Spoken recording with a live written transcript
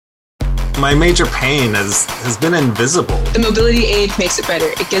My major pain has been invisible. The mobility aid makes it better.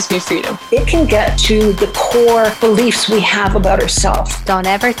 It gives me freedom. It can get to the core beliefs we have about ourselves. Don't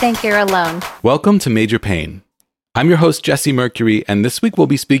ever think you're alone. Welcome to Major Pain. I'm your host, Jesse Mercury, and this week we'll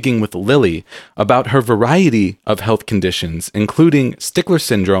be speaking with Lily about her variety of health conditions, including Stickler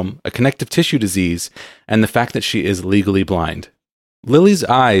syndrome, a connective tissue disease, and the fact that she is legally blind. Lily's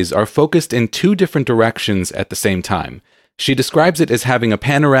eyes are focused in two different directions at the same time. She describes it as having a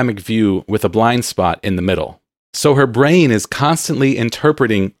panoramic view with a blind spot in the middle. So her brain is constantly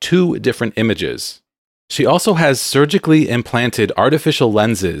interpreting two different images. She also has surgically implanted artificial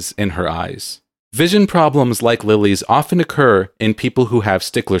lenses in her eyes. Vision problems like Lily's often occur in people who have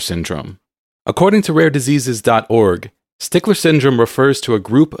Stickler syndrome. According to RareDiseases.org, Stickler syndrome refers to a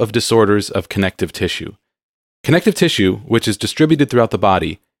group of disorders of connective tissue. Connective tissue, which is distributed throughout the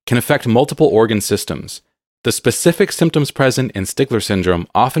body, can affect multiple organ systems. The specific symptoms present in Stickler syndrome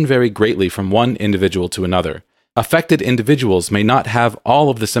often vary greatly from one individual to another. Affected individuals may not have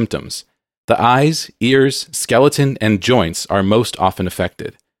all of the symptoms. The eyes, ears, skeleton, and joints are most often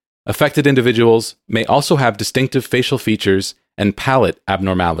affected. Affected individuals may also have distinctive facial features and palate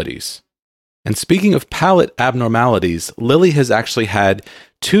abnormalities. And speaking of palate abnormalities, Lily has actually had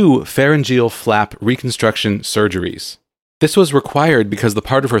 2 pharyngeal flap reconstruction surgeries. This was required because the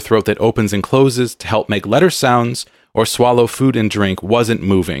part of her throat that opens and closes to help make letter sounds or swallow food and drink wasn't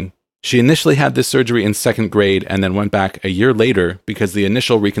moving. She initially had this surgery in 2nd grade and then went back a year later because the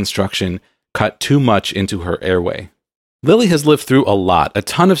initial reconstruction cut too much into her airway. Lily has lived through a lot, a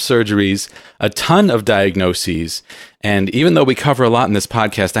ton of surgeries, a ton of diagnoses, and even though we cover a lot in this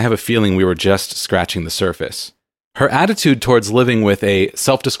podcast, I have a feeling we were just scratching the surface. Her attitude towards living with a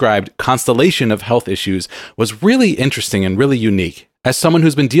self-described constellation of health issues was really interesting and really unique. As someone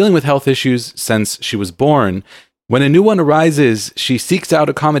who's been dealing with health issues since she was born, when a new one arises, she seeks out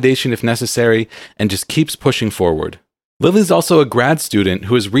accommodation if necessary and just keeps pushing forward. Lily's also a grad student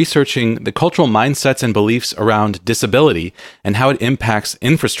who is researching the cultural mindsets and beliefs around disability and how it impacts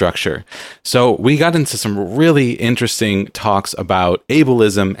infrastructure. So we got into some really interesting talks about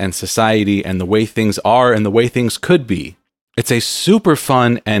ableism and society and the way things are and the way things could be. It's a super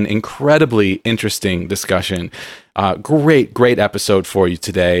fun and incredibly interesting discussion. Great episode for you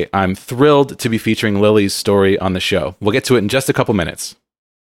today. I'm thrilled to be featuring Lily's story on the show. We'll get to it in just a couple minutes.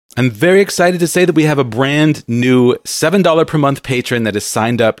 I'm very excited to say that we have a brand new $7 per month patron that is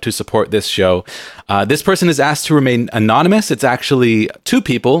signed up to support this show. This person is asked to remain anonymous. It's actually 2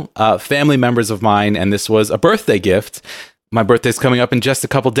 people, family members of mine, and this was a birthday gift. My birthday's coming up in just a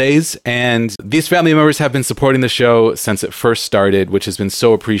couple days, and these family members have been supporting the show since it first started, which has been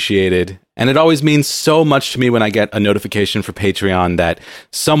so appreciated. And it always means so much to me when I get a notification for Patreon that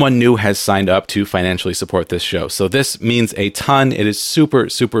someone new has signed up to financially support this show. So this means a ton. It is super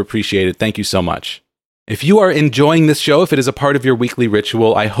appreciated. Thank you so much. If you are enjoying this show, if it is a part of your weekly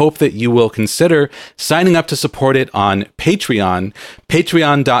ritual, I hope that you will consider signing up to support it on Patreon,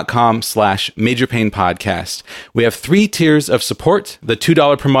 patreon.com/MajorPainPodcast. We have 3 tiers of support: the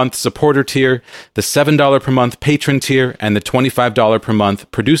 $2 per month supporter tier, the $7 per month patron tier, and the $25 per month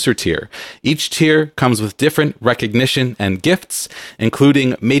producer tier. Each tier comes with different recognition and gifts,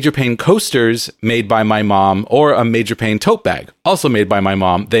 including Major Pain coasters made by my mom or a Major Pain tote bag, also made by my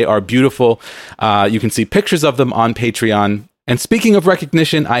mom. They are beautiful. You can see pictures of them on Patreon. And speaking of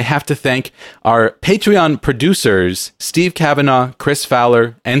recognition, I have to thank our Patreon producers, Steve Kavanaugh, Chris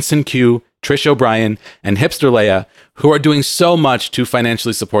Fowler, Ensign Q, Trish O'Brien, and Hipster Leia, who are doing so much to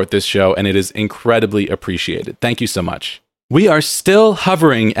financially support this show, and it is incredibly appreciated. Thank you so much. We are still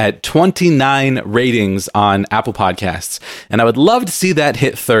hovering at 29 ratings on Apple Podcasts, and I would love to see that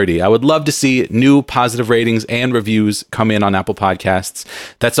hit 30. I would love to see new positive ratings and reviews come in on Apple Podcasts.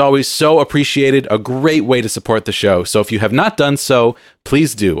 That's always so appreciated, a great way to support the show. So if you have not done so,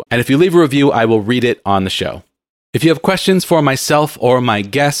 please do. And if you leave a review, I will read it on the show. If you have questions for myself or my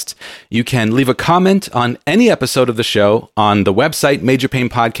guest, you can leave a comment on any episode of the show on the website,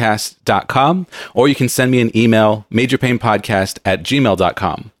 majorpainpodcast.com, or you can send me an email,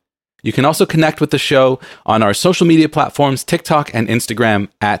 majorpainpodcast@gmail.com. You can also connect with the show on our social media platforms, TikTok and Instagram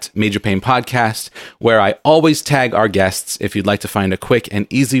 @MajorPainPodcast, where I always tag our guests if you'd like to find a quick and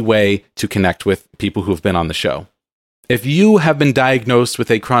easy way to connect with people who have been on the show. If you have been diagnosed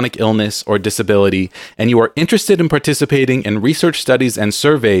with a chronic illness or disability and you are interested in participating in research studies and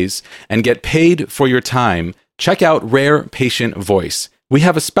surveys and get paid for your time, check out Rare Patient Voice. We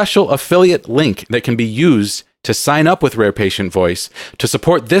have a special affiliate link that can be used to sign up with Rare Patient Voice to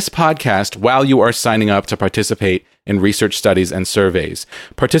support this podcast while you are signing up to participate in research studies and surveys.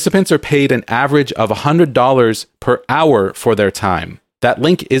 Participants are paid an average of $100 per hour for their time. That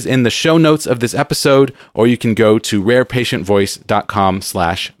link is in the show notes of this episode, or you can go to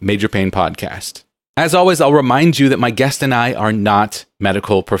rarepatientvoice.com/majorpainpodcast. As always, I'll remind you that my guest and I are not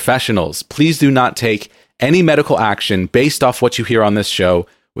medical professionals. Please do not take any medical action based off what you hear on this show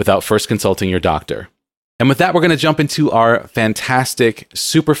without first consulting your doctor. And with that, we're going to jump into our fantastic,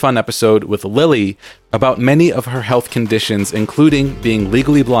 super fun episode with Lily about many of her health conditions, including being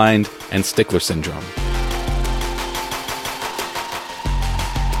legally blind and Stickler syndrome.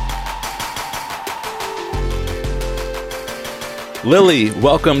 Lily,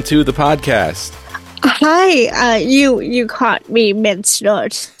 welcome to the podcast. Hi, you caught me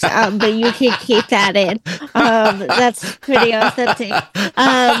mid-snort, but you can keep that in. That's pretty authentic.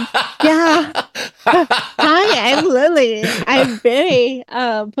 Yeah. Hi, I'm Lily. I'm very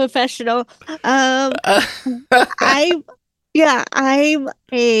professional. I'm a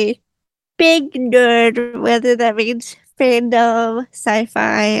big nerd, whether that means fandom,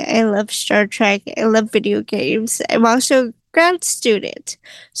 sci-fi. I love Star Trek. I love video games. I'm also grad student,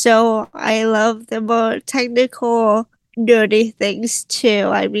 so I love the more technical, nerdy things too.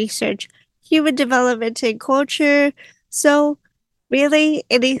 I research human development and culture, so really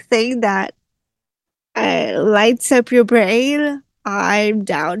anything that lights up your brain, I'm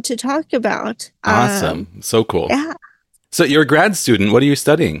down to talk about. Awesome. So cool. Yeah. So you're a grad student. What are you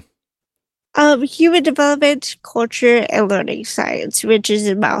studying? Human development, culture, and learning science, which is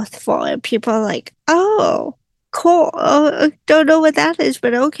a mouthful, and people are like, oh, cool. Don't know what that is,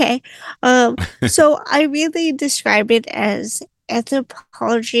 but okay. So I really describe it as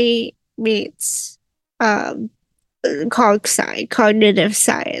anthropology meets cognitive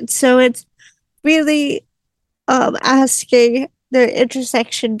science. So it's really asking the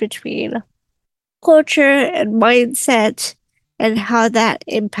intersection between culture and mindset and how that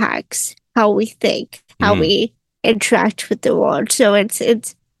impacts how we think, how we interact with the world. So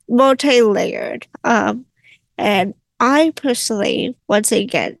it's multi-layered. And I personally, once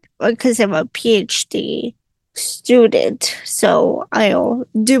again, because I'm a PhD student, so I'll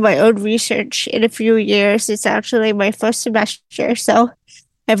do my own research in a few years. It's actually my first semester, so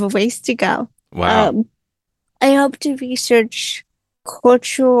I have a ways to go. Wow. I hope to research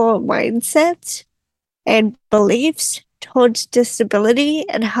cultural mindsets and beliefs towards disability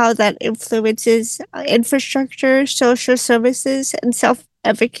and how that influences infrastructure, social services, and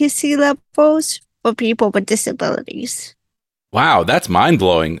self-efficacy levels for people with disabilities. Wow, that's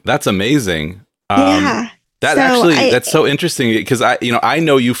mind-blowing. That's amazing. Yeah. That's so interesting because I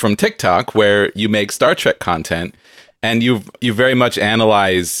know you from TikTok where you make Star Trek content and you very much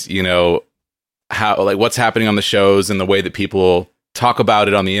analyze, how what's happening on the shows and the way that people talk about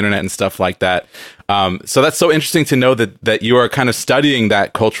it on the internet and stuff like that. So that's so interesting to know that you are kind of studying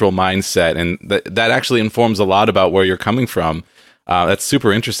that cultural mindset, and that actually informs a lot about where you're coming from. That's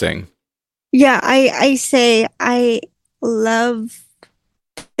super interesting. Yeah, I say I love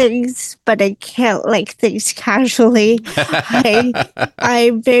things, but I can't like things casually.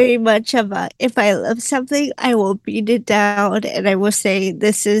 I'm very much of a, if I love something, I will beat it down and I will say,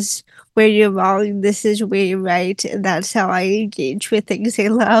 this is where you're wrong, this is where you're right. And that's how I engage with things I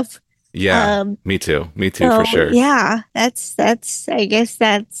love. Yeah, me too, for sure. Yeah, that's I guess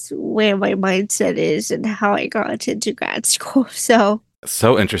that's where my mindset is and how I got into grad school.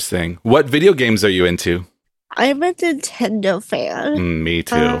 So interesting. What video games are you into? I'm a Nintendo fan. Me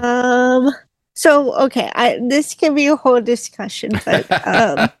too. So okay, this can be a whole discussion, but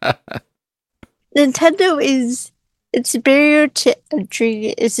Nintendo its barrier to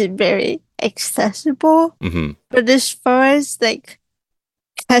entry isn't very accessible. Mm-hmm. But as far as like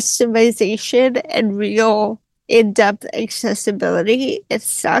customization and real in-depth accessibility, it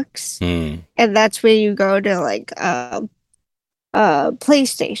sucks. And that's where you go to like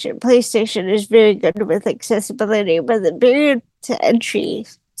PlayStation. PlayStation is very good with accessibility, but the barrier to entry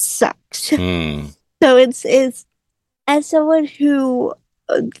sucks. So it's as someone who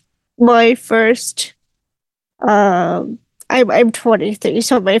my first I'm 23,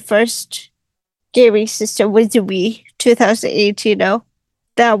 so my first gaming system was the Wii 2018.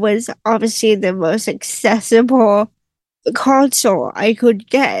 That was obviously the most accessible console I could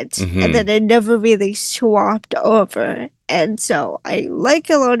get, and then it never really swapped over. And so I like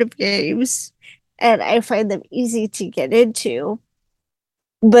a lot of games, and I find them easy to get into.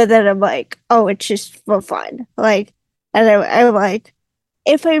 But then I'm like, oh, it's just for fun. Like, and I'm like,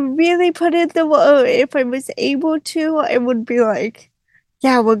 if I really put in the work, if I was able to, I would be like,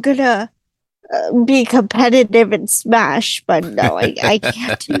 yeah, we're gonna be competitive in Smash. But no, I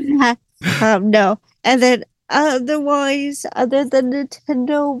can't do that. No. And then otherwise, other than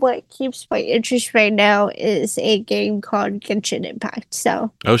Nintendo, what keeps my interest right now is a game called Genshin Impact.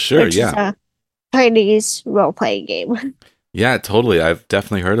 So, Oh, sure. which is Yeah. a Chinese role-playing game. Yeah, totally. I've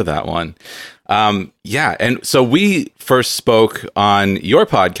definitely heard of that one. Yeah. And so we first spoke on your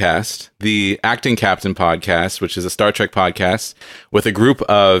podcast, the Acting Captain podcast, which is a Star Trek podcast with a group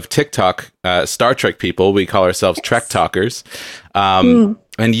of TikTok Star Trek people. We call ourselves Trek Talkers. And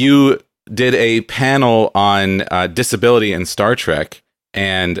you did a panel on disability in Star Trek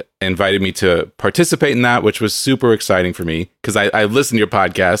and invited me to participate in that, which was super exciting for me because I listened to your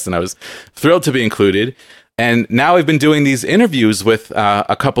podcast and I was thrilled to be included. And now I've been doing these interviews with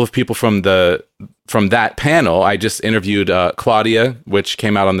a couple of people from that panel. I just interviewed Claudia, which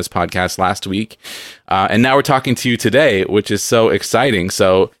came out on this podcast last week, and now we're talking to you today, which is so exciting.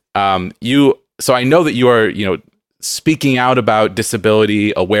 So I know that you are, speaking out about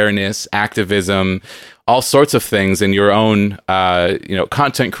disability awareness, activism, all sorts of things in your own,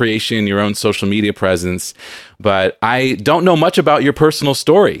 content creation, your own social media presence. But I don't know much about your personal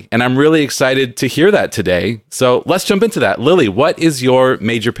story, and I'm really excited to hear that today. So let's jump into that. Lily, what is your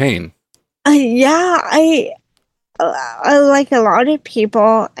major pain? I like a lot of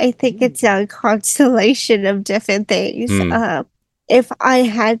people, I think it's a constellation of different things. If I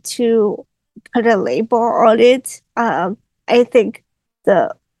had to put a label on it, I think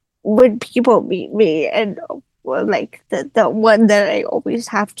when people meet me and the one that I always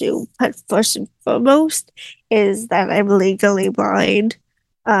have to put first and foremost is that I'm legally blind,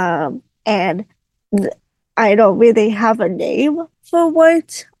 and I don't really have a name for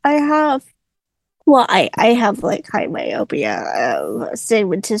what I have. Well, I have like high myopia,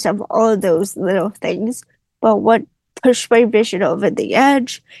 astigmatism, all of those little things. But what pushed my vision over the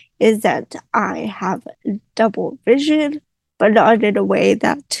edge is that I have double vision, but not in a way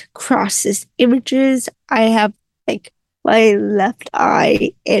that crosses images. I have my left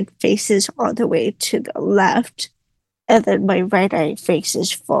eye, it faces all the way to the left, and then my right eye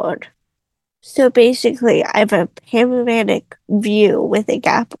faces forward. So basically, I have a panoramic view with a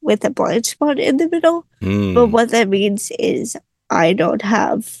gap with a blind spot in the middle. But what that means is I don't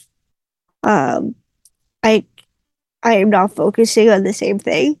have, I am not focusing on the same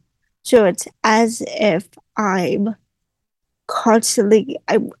thing. So it's as if I'm constantly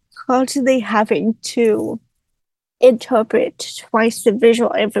having to interpret twice the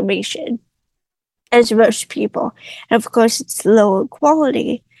visual information as most people. And of course, it's lower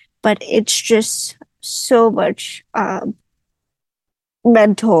quality, but it's just so much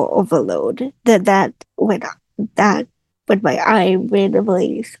mental overload that when my eye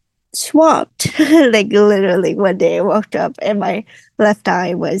randomly swapped, like literally one day I woke up and my left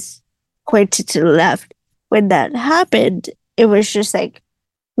eye was pointed to the left. When that happened, it was just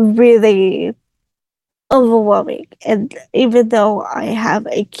really overwhelming. And even though I have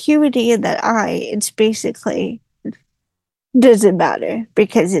acuity in that eye, it's basically doesn't matter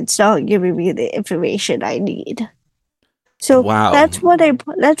because it's not giving me the information I need. So wow. That's what I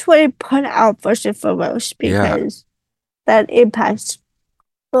put out first and foremost because that impacts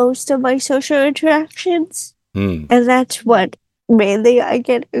most of my social interactions. And that's what mainly I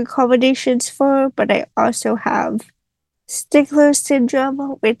get accommodations for, but I also have Stickler syndrome,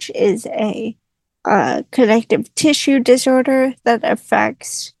 which is a connective tissue disorder that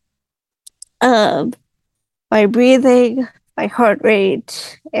affects my breathing, my heart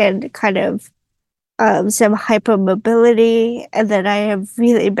rate, and kind of some hypermobility. And then I have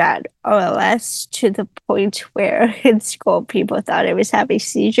really bad OLS to the point where in school people thought I was having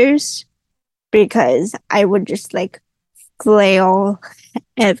seizures because I would just flail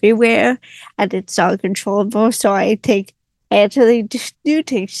everywhere and it's uncontrollable. So I actually do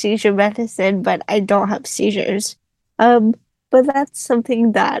take seizure medicine, but I don't have seizures. But that's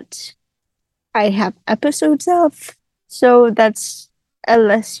something that I have episodes of. So that's,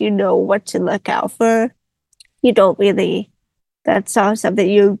 unless you know what to look out for, that's not something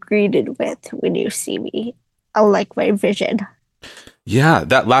you're greeted with when you see me. Unlike my vision. Yeah,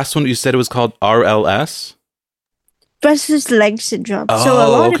 that last one you said it was called RLS? Restless leg syndrome. Oh, so a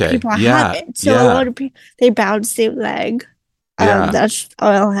lot okay. of people have it. So a lot of people, they bounce their leg. That's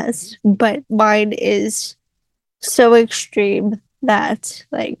RLS. But mine is so extreme that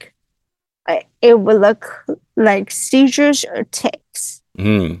it would look like seizures or tics.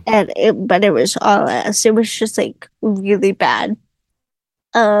 But it was RLS. It was just really bad.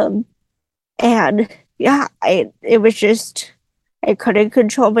 And yeah, it was just, I couldn't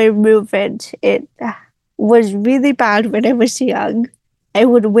control my movement. It was really bad when I was young. I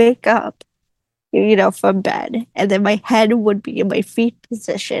would wake up from bed, and then my head would be in my feet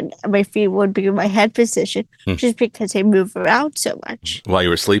position, and my feet would be in my head position, just because I move around so much. While you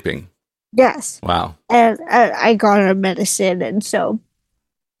were sleeping? Yes. Wow. And I got on medicine,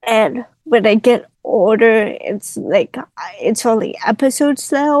 and when I get older, it's like, it's only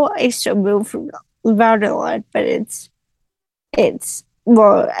episodes now. I still move around a lot, but it's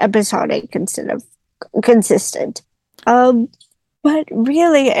more episodic instead of consistent. But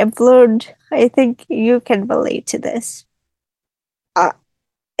really, I've learned, I think you can relate to this.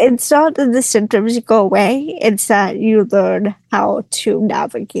 It's not that the symptoms go away, it's that you learn how to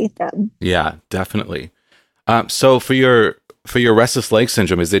navigate them. Yeah, definitely. So for your restless leg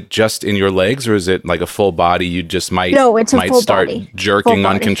syndrome, is it just in your legs, or is it like a full body? You just might start body. jerking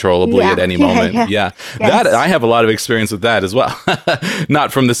uncontrollably at any moment. Yeah. Yes. That I have a lot of experience with that as well.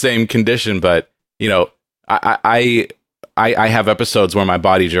 Not from the same condition, but I have episodes where my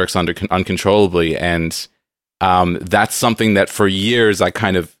body jerks uncontrollably, and that's something that for years I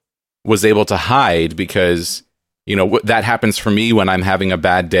kind of was able to hide, because that happens for me when I'm having a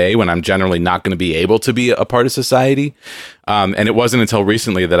bad day, when I'm generally not going to be able to be a part of society. And it wasn't until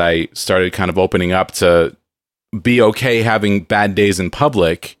recently that I started kind of opening up to be okay having bad days in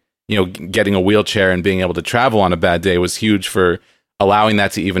public. Getting a wheelchair and being able to travel on a bad day was huge for allowing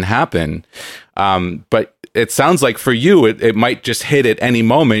that to even happen. But it sounds like for you, it might just hit at any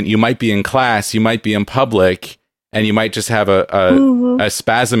moment. You might be in class, you might be in public, and you might just have a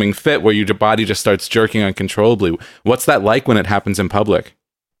spasming fit where your body just starts jerking uncontrollably. What's that like when it happens in public?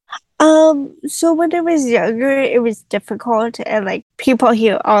 So when I was younger, it was difficult, and like people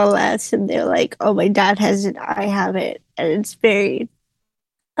hear RLS and they're like, "Oh, my dad has it, I have it," and it's very,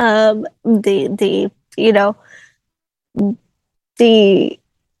 the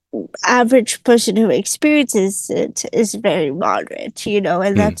average person who experiences it is very moderate,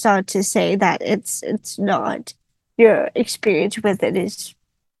 and that's not to say that it's not, your experience with it is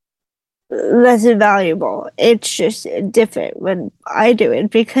less valuable. It's just different when I do it,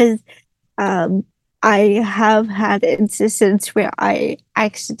 because I have had instances where I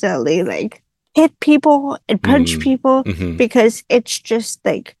accidentally like hit people and punch people, because it's just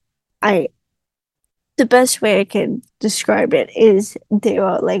like, the best way I can describe it is there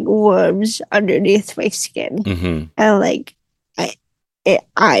are like worms underneath my skin, and like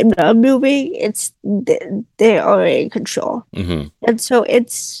I'm not moving. It's they are in control, and so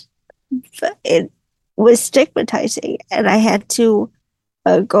it was stigmatizing, and I had to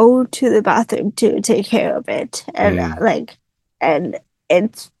go to the bathroom to take care of it, and and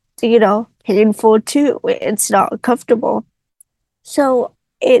it's painful too. It's not comfortable, so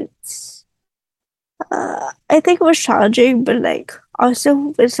it's. I think it was challenging, but like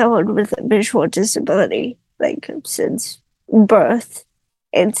also with someone with a visual disability, like since birth,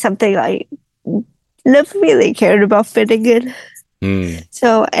 it's something I never really cared about fitting in.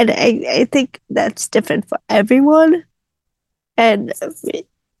 So, and I think that's different for everyone. And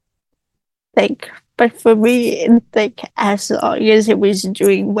like, but for me, like as long as it was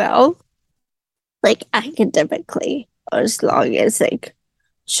doing well, like academically, or as long as like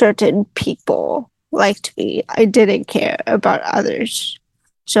certain people liked me, I didn't care about others.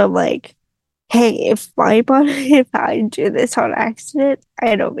 So like, hey, if I do this on accident,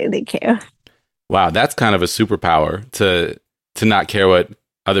 I don't really care. Wow, that's kind of a superpower to not care what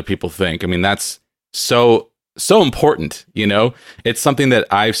other people think. I mean, that's so important, It's something that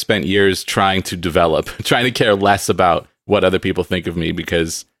I've spent years trying to develop, trying to care less about what other people think of me,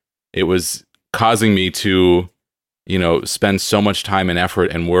 because it was causing me to, spend so much time and effort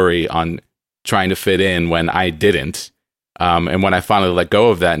and worry on trying to fit in when I didn't. And when I finally let go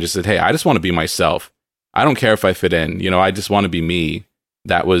of that and just said, hey, I just want to be myself. I don't care if I fit in, I just want to be me.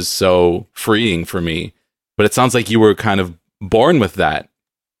 That was so freeing for me. But it sounds like you were kind of born with that.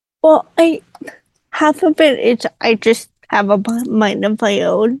 Well, half of it, I just have a mind of my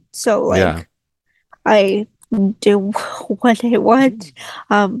own. So like, I do what I want.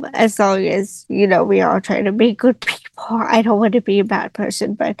 As long as, we are trying to be good people. I don't want to be a bad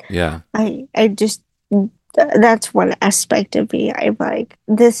person, but I just, that's one aspect of me. I'm like,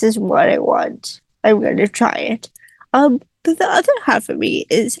 this is what I want. I'm going to try it. But the other half of me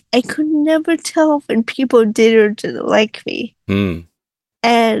is I could never tell when people did or didn't like me.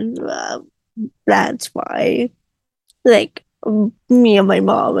 And that's why, like, me and my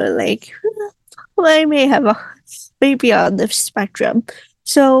mom are like, I may have maybe on the spectrum.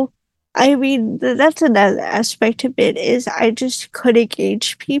 So, I mean, that's another aspect of it, is I just couldn't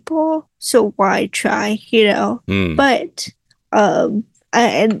gauge people. So why try, But,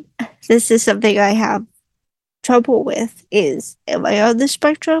 and this is something I have trouble with, is, am I on the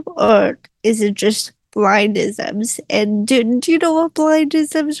spectrum or isn't just blindisms. And do you know what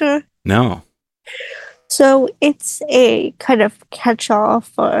blindisms are? No. So it's a kind of catch-all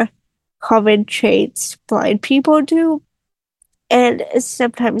for common traits blind people do. And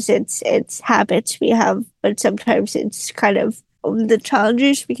sometimes it's habits we have, but sometimes it's kind of the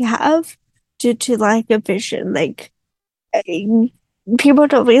challenges we have due to lack of vision. Like, people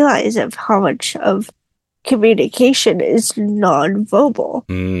don't realize of how much of communication is non-verbal.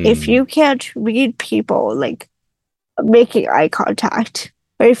 If you can't read people, like, making eye contact,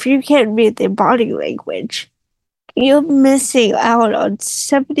 or if you can't read their body language, you're missing out on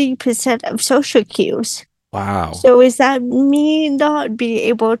 70% of social cues. Wow. So is that me not being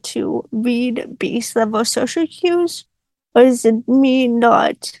able to read base level social cues? Or is it me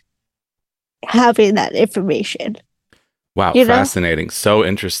not having that information? Wow, You know? fascinating. So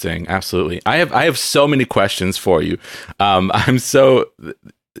interesting. Absolutely. I have so many questions for you. I'm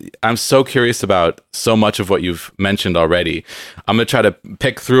so curious about so much of what you've mentioned already. I'm going to try to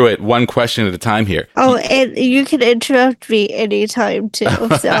pick through it one question at a time here. Oh, and you can interrupt me anytime too.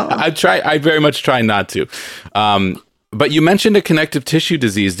 So I very much try not to. But you mentioned a connective tissue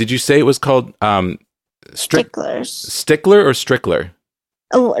disease. Did you say it was called sticklers. Stickler or Strickler?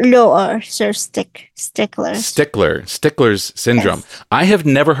 Oh no, so sticklers. Stickler's syndrome. Yes. I have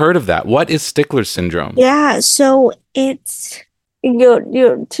never heard of that. What is Stickler's syndrome? Yeah, so it's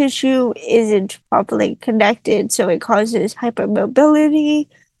your tissue isn't properly connected, so it causes hypermobility.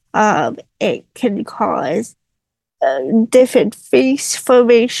 It can cause different face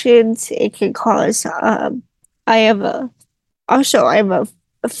formations. It can cause I have a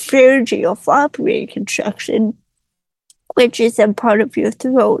pharyngeal flap reconstruction, which is a part of your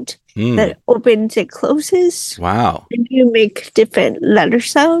throat that opens and closes. Wow. And you make different letter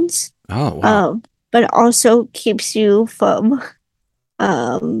sounds. Oh, wow. But also keeps you from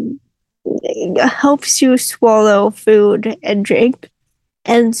helps you swallow food and drink.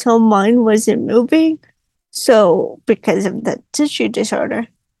 And so mine wasn't moving. So because of the tissue disorder,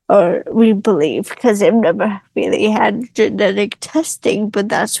 or we believe, because I've never really had genetic testing, but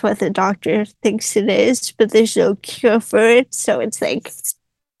that's what the doctor thinks it is, but there's no cure for it. So it's like,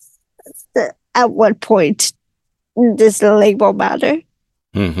 at what point does the label matter?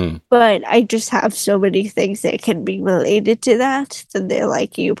 Mm-hmm. But I just have so many things that can be related to that. Then they're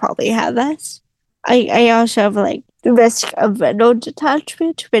like, you probably have that. I also have like the risk of retinal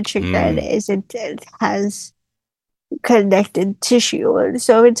detachment, which again it has connected tissue. And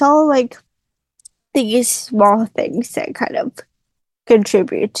so it's all like these small things that kind of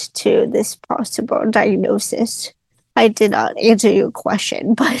contribute to this possible diagnosis. I did not answer your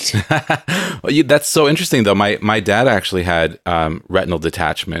question, but well, that's so interesting, though. My dad actually had retinal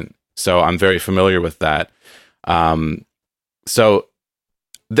detachment, so I'm very familiar with that.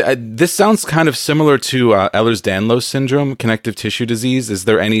 This sounds kind of similar to Ehlers-Danlos syndrome, connective tissue disease.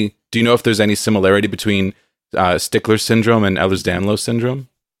 Do you know if there's any similarity between Stickler syndrome and Ehlers-Danlos syndrome?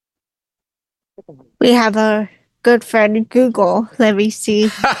 we have a good friend Google. Let me see.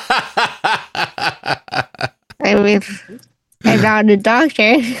 I mean, I'm not a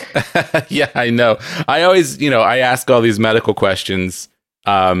doctor. Yeah, I know. I always, I ask all these medical questions,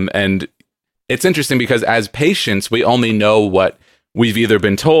 and it's interesting because as patients, we only know what we've either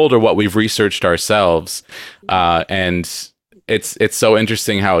been told or what we've researched ourselves, and it's so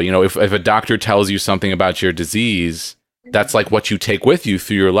interesting how, if a doctor tells you something about your disease, that's like what you take with you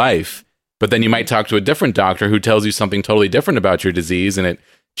through your life. But then you might talk to a different doctor who tells you something totally different about your disease, and it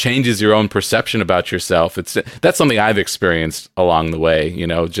changes your own perception about yourself. That's something I've experienced along the way,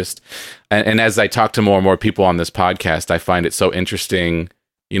 and as I talk to more and more people on this podcast, I find it so interesting,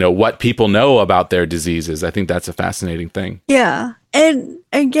 what people know about their diseases. I think that's a fascinating thing. Yeah. And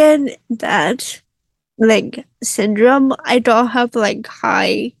again, that like syndrome, I don't have like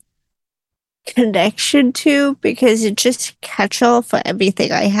high connection to because it just catch-all for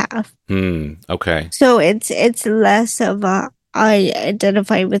everything I have. Okay. So it's less of a I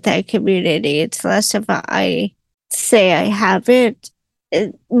identify with that community. It's less of a I say I have it.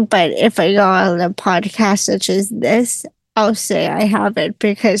 But if I go on a podcast such as this, I'll say I have it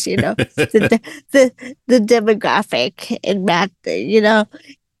because, the demographic in that,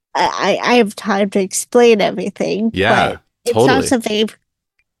 I have time to explain everything. Yeah, but it's totally. not something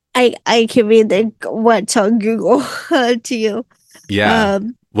I can read what's on Google to you. Yeah.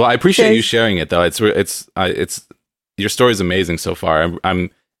 Well, I appreciate you sharing it, though. It's your story is amazing so far. I'm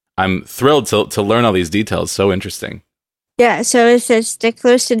thrilled to learn all these details. So interesting. Yeah, so it says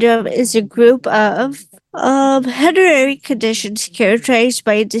Stickler syndrome is a group of hereditary conditions characterized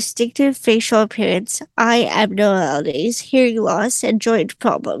by distinctive facial appearance, eye abnormalities, hearing loss, and joint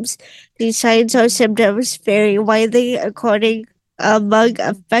problems. These signs or symptoms vary widely according among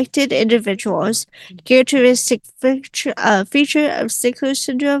affected individuals. Characteristic feature of Stickler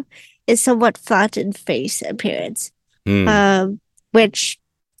syndrome is somewhat flattened face appearance, which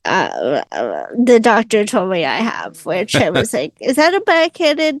the doctor told me I have, which I was like, is that a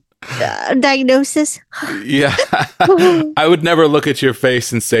backhanded diagnosis? Yeah. I would never look at your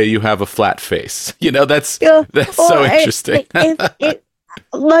face and say you have a flat face. That's so interesting.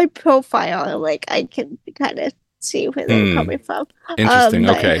 My profile, like, I can kind of see where they're coming from. Interesting.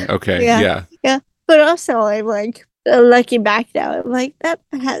 Okay. Yeah. But also, I'm like, looking back now, I'm like, that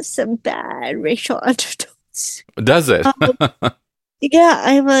has some bad racial undertones. Does it?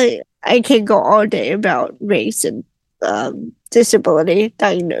 Yeah, I can go all day about race and disability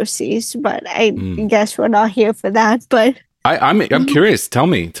diagnoses, but I guess we're not here for that. But I'm curious. Tell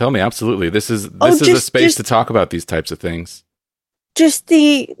me. Absolutely. This is a space to talk about these types of things. Just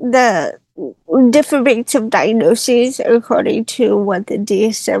the different rates of diagnoses according to what the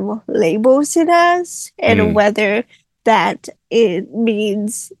DSM labels it as, and whether that it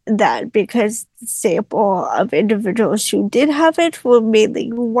means that because the sample of individuals who did have it were mainly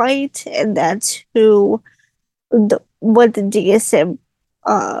white, and that's what the DSM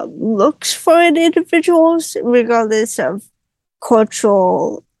looks for in individuals, regardless of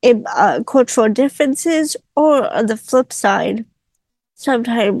cultural differences, or on the flip side,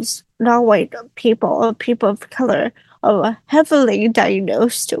 sometimes non-white people or people of color are heavily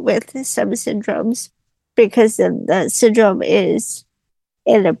diagnosed with some syndromes, because the syndrome is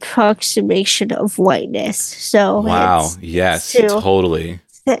an approximation of whiteness. So wow, yes, totally.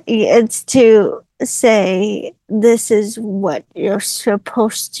 It's to say this is what you're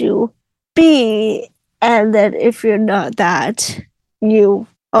supposed to be, and that if you're not that, you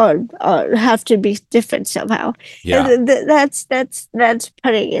or have to be different somehow. Yeah, that's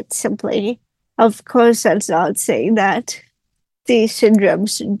putting it simply. Of course, that's not saying that these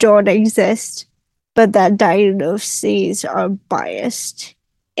syndromes don't exist, but that diagnoses are biased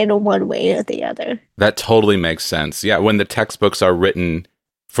in one way or the other. That totally makes sense. Yeah, when the textbooks are written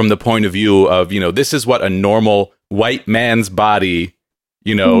from the point of view of, this is what a normal white man's body,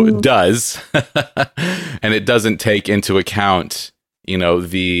 does, and it doesn't take into account,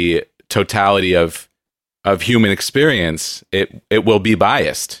 the totality of human experience, it will be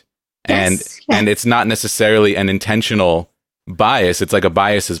biased. Yes. And it's not necessarily an intentional bias. It's like a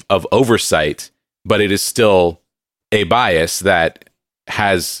bias of oversight, but it is still a bias that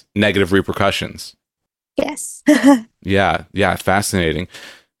has negative repercussions. Yes. Yeah, fascinating.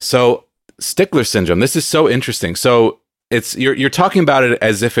 So Stickler syndrome, this is so interesting. So you're talking about it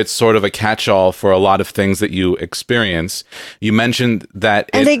as if it's sort of a catch-all for a lot of things that you experience. You mentioned that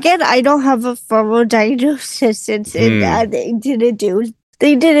and again, I don't have a formal diagnosis since they didn't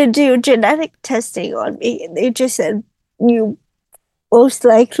do genetic testing on me. They just said you most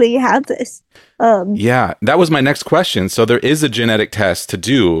likely have this. Yeah, that was my next question. So there is a genetic test to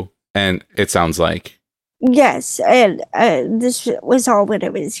do, and it sounds like. Yes, and this was all when I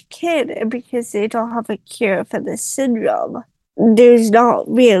was a kid, and because they don't have a cure for the syndrome, there's not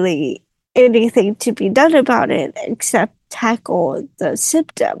really anything to be done about it except tackle the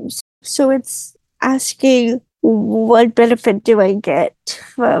symptoms. So it's asking, what benefit do I get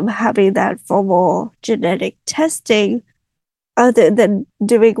from having that formal genetic testing, other than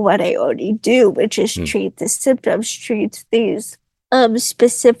doing what I already do, which is treat the symptoms, treat these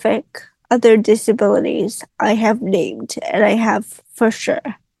specific other disabilities I have named, and I have for sure.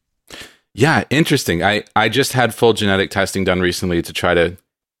 Yeah, interesting. I just had full genetic testing done recently to try to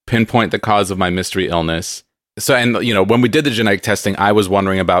pinpoint the cause of my mystery illness. So, and when we did the genetic testing, I was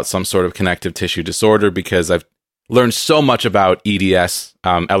wondering about some sort of connective tissue disorder, because I've learned so much about EDS,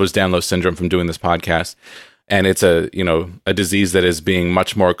 Ehlers-Danlos syndrome, from doing this podcast. And it's a disease that is being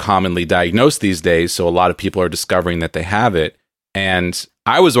much more commonly diagnosed these days. So a lot of people are discovering that they have it. And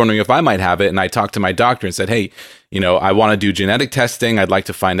I was wondering if I might have it. And I talked to my doctor and said, hey, I want to do genetic testing. I'd like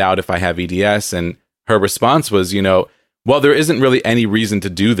to find out if I have EDS. And her response was, well, there isn't really any reason to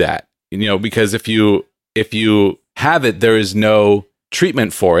do that, because if you have it, there is no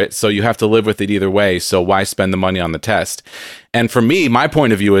treatment for it. So you have to live with it either way. So why spend the money on the test? And for me, my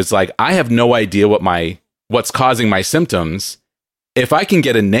point of view is like, I have no idea what's causing my symptoms. If I can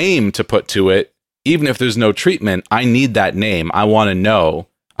get a name to put to it, even if there's no treatment, I need that name. I want to know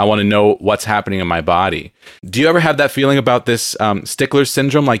what's happening in my body. Do you ever have that feeling about this Stickler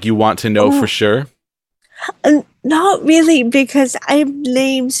syndrome? Like you want to know for sure? Not really, because I have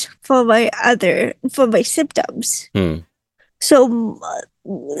names for my symptoms. So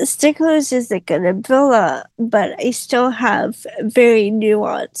Sticklers is like an umbrella, but I still have very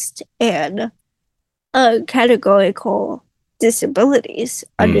nuanced and categorical disabilities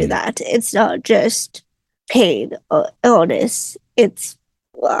under that. It's not just pain or illness. It's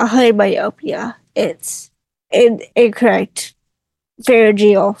high myopia. It's an incorrect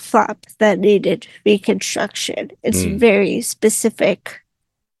pharyngeal flap that needed reconstruction. It's very specific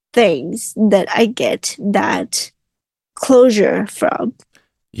things that I get that closure from.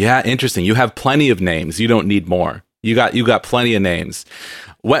 Yeah, interesting. You have plenty of names. You don't need more. You got plenty of names.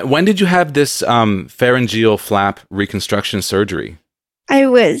 When did you have this pharyngeal flap reconstruction surgery? I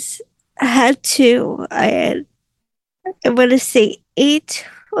want to say 8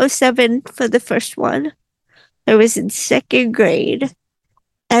 or 7 for the first one. I was in second grade,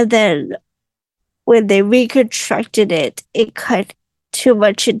 and then when they reconstructed it, it cut too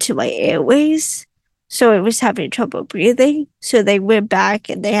much into my airways, so I was having trouble breathing. So they went back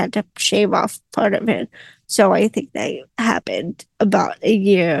and they had to shave off part of it. So I think that happened about a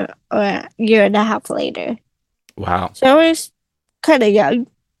year or a year and a half later. Wow. So I was kind of young.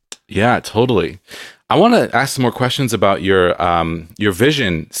 Yeah, totally. I want to ask some more questions about your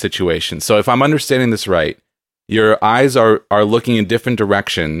vision situation. So if I'm understanding this right, your eyes are looking in different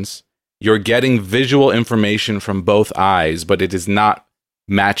directions. You're getting visual information from both eyes, but it does not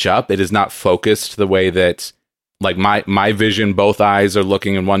match up. It is not focused the way that, like, my vision, both eyes are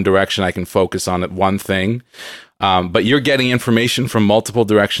looking in one direction. I can focus on it one thing. But you're getting information from multiple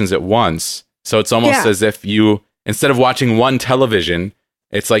directions at once. So it's almost as if you, instead of watching one television,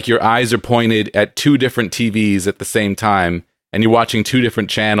 it's like your eyes are pointed at 2 different TVs at the same time, and you're watching 2 different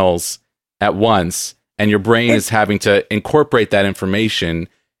channels at once, and your brain is having to incorporate that information,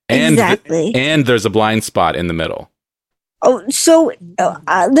 and and there's a blind spot in the middle. Oh, so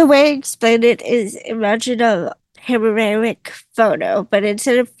the way I explain it is, imagine a panoramic photo, but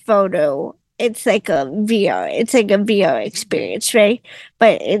instead of photo, it's like a VR. It's like a VR experience, right?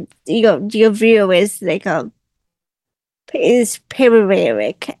 But your view is like is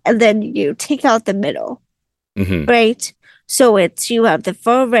panoramic, and then you take out the middle, right? So you have the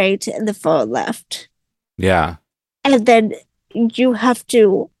far right and the far left. Yeah. And then you have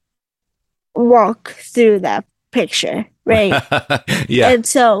to walk through that picture, right? Yeah. And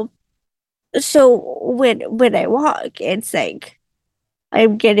so when I walk, it's like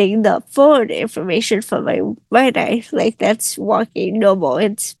I'm getting the forward information from my right eye, like that's walking normal.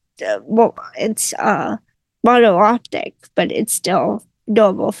 It's mono-optic, but it's still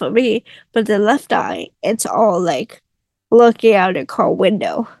normal for me. But the left eye, it's all like looking out a car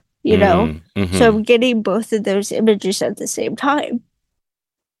window, you know? So I'm getting both of those images at the same time.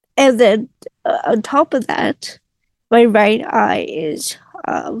 And then on top of that, my right eye is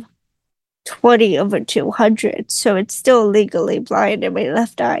 20/200, so it's still legally blind, and my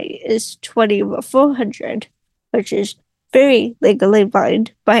left eye is 20/400, which is very legally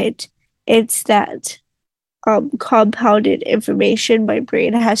blind, but it's that compounded information my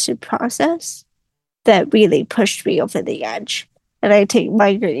brain has to process that really pushed me over the edge. And I take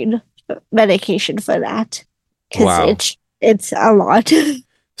migraine medication for that, because it's a lot.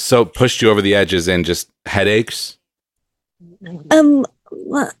 So pushed you over the edges and just headaches?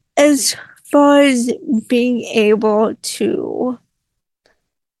 As far as being able to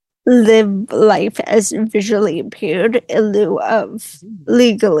live life as visually impaired in lieu of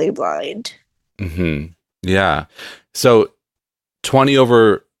legally blind. Yeah. So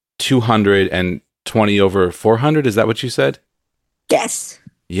 20/200 and 20/400, is that what you said? Yes.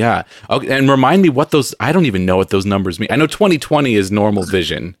 Yeah. Okay, and remind me what those, I don't even know what those numbers mean. I know 20/20 is normal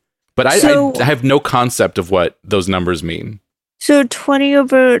vision, but I have no concept of what those numbers mean. So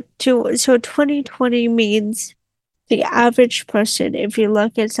 20/20 means the average person, if you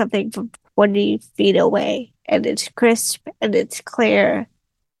look at something from 20 feet away and it's crisp and it's clear,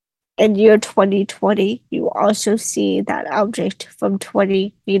 and you're 20/20, you also see that object from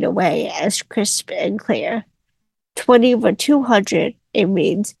 20 feet away as crisp and clear. 20/200, it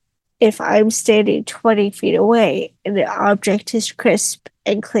means if I'm standing 20 feet away and the object is crisp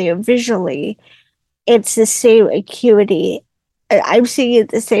and clear visually, it's the same acuity. I'm seeing it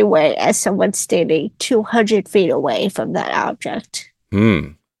the same way as someone standing 200 feet away from that object.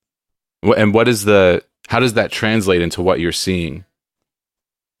 And how does that translate into what you're seeing?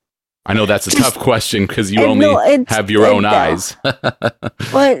 I know that's a tough question because you only have your own eyes.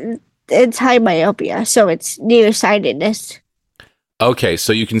 Well, it's high myopia, so it's nearsightedness. Okay,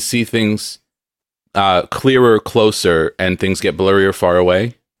 so you can see things clearer, closer, and things get blurrier far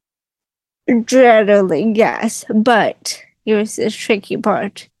away? Generally, yes, but here's the tricky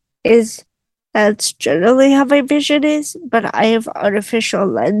part: is that's generally how my vision is, but I have artificial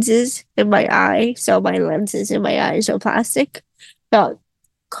lenses in my eye, so my lenses in my eyes are plastic, not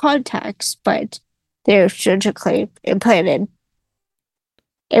contacts, but they're surgically implanted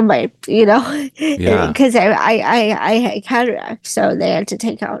in my, Yeah. because I had cataracts, so they had to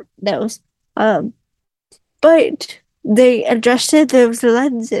take out those. But they adjusted those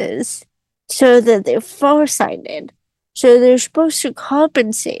lenses so that they're farsighted. So they're supposed to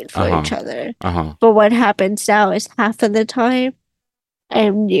compensate for each other. But what happens now is half of the time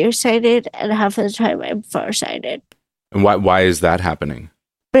I'm nearsighted and half of the time I'm farsighted. And why is that happening?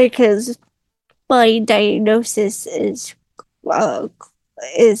 Because my diagnosis is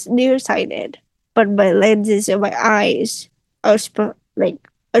nearsighted, but my lenses in my eyes are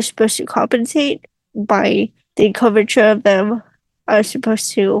supposed to compensate by the curvature of them are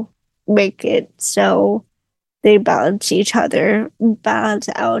supposed to make it so they balance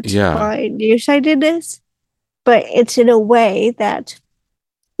out my nearsightedness, but it's in a way that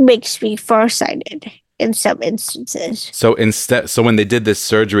makes me farsighted in some instances. So when they did this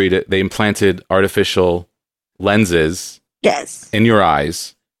surgery, they implanted artificial lenses in your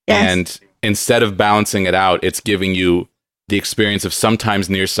eyes, and instead of balancing it out, it's giving you the experience of sometimes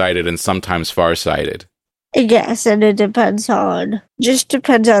nearsighted and sometimes farsighted. Yes, and it depends on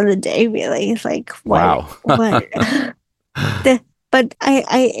the day, really. Like wow. But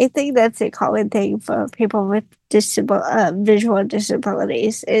I think that's a common thing for people with visual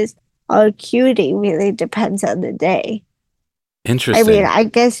disabilities is our acuity really depends on the day. Interesting. I mean, I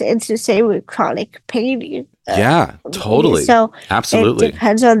guess it's the same with chronic pain. Yeah, totally. So absolutely, it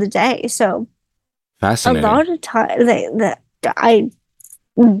depends on the day. So fascinating. A lot of time, I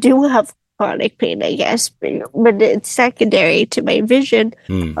do have chronic pain, I guess, but it's secondary to my vision.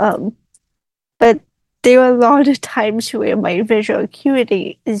 But there are a lot of times where my visual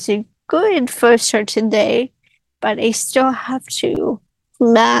acuity is good for a certain day, but I still have to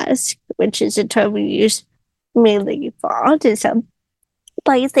mask, which is a term we use mainly for autism,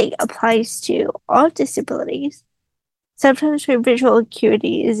 but I think applies to all disabilities. Sometimes my visual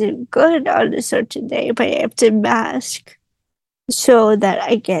acuity isn't good on a certain day, but I have to mask so that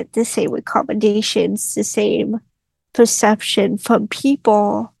I get the same accommodations, the same perception from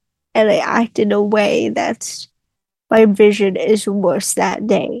people, and I act in a way that my vision is worse that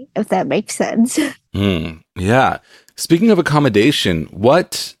day, if that makes sense. Yeah. Speaking of accommodation,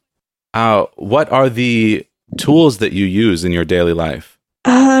 what are the tools that you use in your daily life?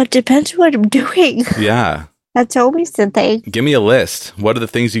 Depends what I'm doing. Yeah. That's always the thing. Give me a list. What are the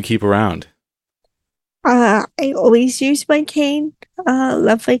things you keep around? I always use my cane.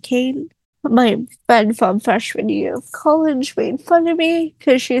 Love my cane. My friend from freshman year of college made fun of me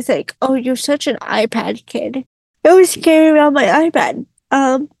because she's like, "Oh, you're such an iPad kid." I always carry around my iPad.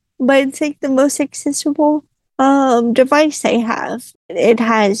 But it's like the most accessible device I have. It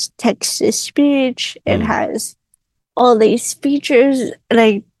has text to speech. It has all these features, and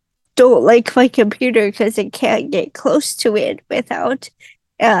I don't like my computer because it can't get close to it without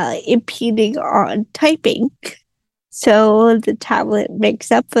impeding on typing. So the tablet makes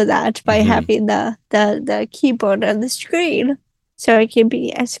up for that by having the keyboard on the screen, so I can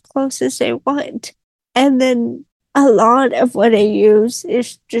be as close as I want. And then a lot of what I use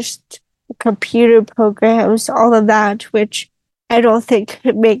is just computer programs, all of that, which I don't think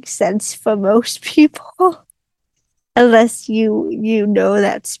makes sense for most people. Unless you know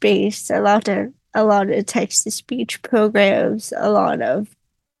that space, a lot of text to speech programs, a lot of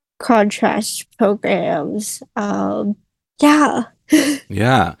contrast programs. Yeah.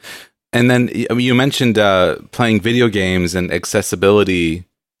 Yeah. And then you mentioned playing video games and accessibility,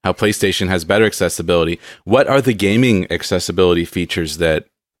 how PlayStation has better accessibility. What are the gaming accessibility features that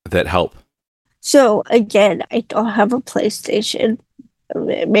help? So again, I don't have a PlayStation.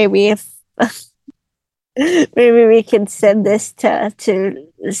 Maybe maybe we can send this to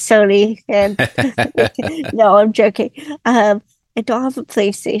Sony and no, I'm joking. I don't have a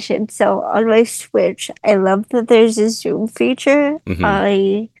PlayStation, so on my Switch, I love that there's a zoom feature.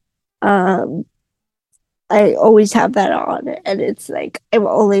 I always have that on, and it's like I'm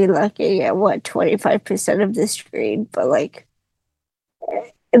only looking at 25% of the screen, but like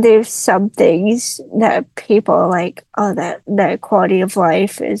there's some things that people are like, oh, that quality of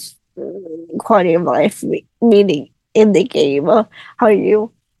life meaning in the game or how you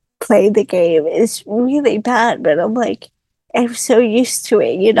play the game is really bad, but I'm like, I'm so used to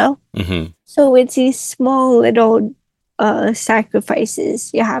it, So it's these small little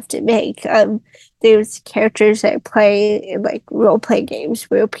sacrifices you have to make. there's characters I play in like role play games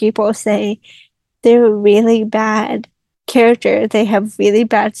where people say they're a really bad character. They have really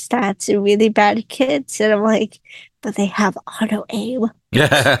bad stats and really bad kits, and I'm like, but they have auto aim.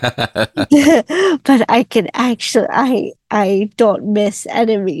 But I can actually, I don't miss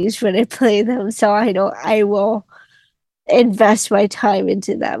enemies when I play them, so I will invest my time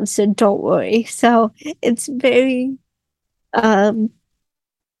into them. So don't worry. So it's very,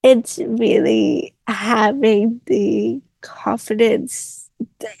 it's really having the confidence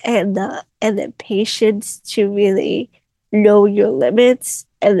and the patience to really know your limits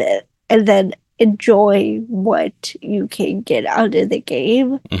and then enjoy what you can get out of the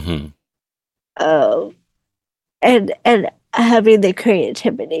game. Mm-hmm. And having the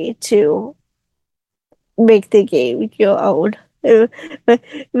creativity to make the game your own.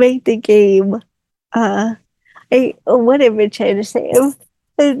 Make the game what am I trying to say?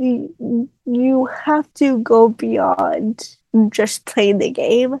 You have to go beyond just playing the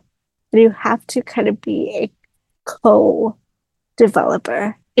game. You have to kind of be a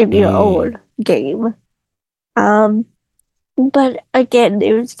co-developer in your own game. But again,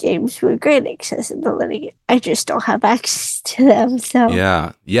 there's games with great accessibility. I just don't have access to them. So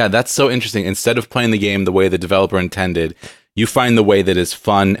yeah, that's so interesting. Instead of playing the game the way the developer intended, you find the way that is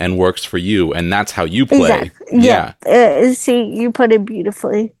fun and works for you, and that's how you play. Exactly. Yeah. See, you put it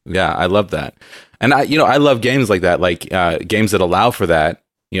beautifully. Yeah, I love that. And I love games like that, like games that allow for that.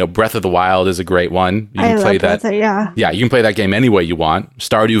 Breath of the Wild is a great one. You can play that. Yeah, you can play that game any way you want.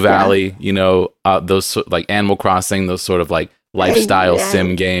 Stardew Valley, those like Animal Crossing, those sort of like lifestyle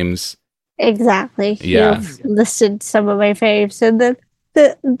sim games. Exactly. Yeah. You've listed some of my faves, and then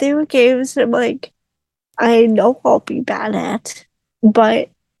there were games I'm like, I know I'll be bad at, but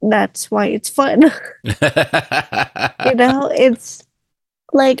that's why it's fun. It's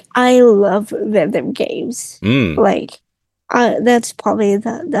like I love rhythm games. Like that's probably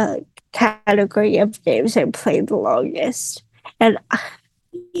the category of games I played the longest. And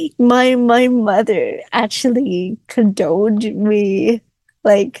my mother actually condoned me,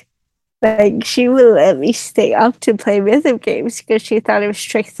 like she would let me stay up to play rhythm games because she thought it was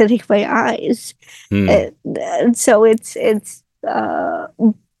strengthening my eyes. And so it's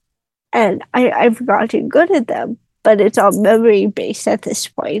and I've gotten good at them, but it's all memory based at this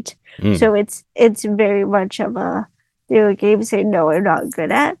point. So it's very much of a, there are games I know I'm not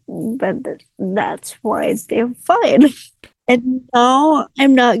good at, but that's why they're fun. And no,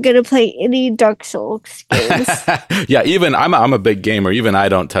 I'm not gonna play any Dark Souls games. Yeah, even I'm a big gamer. Even I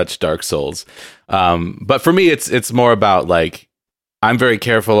don't touch Dark Souls. But for me, it's more about like I'm very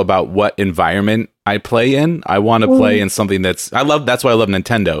careful about what environment I play in. I want to play in something that's why I love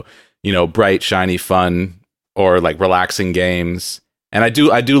Nintendo. Bright, shiny, fun, or like relaxing games. And I do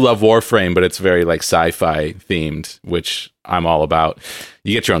love Warframe, but it's very like sci-fi themed, which I'm all about.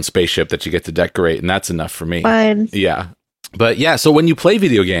 You get your own spaceship that you get to decorate, and that's enough for me. Fun. Yeah. But yeah, so when you play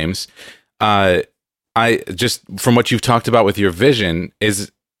video games, I just from what you've talked about with your vision is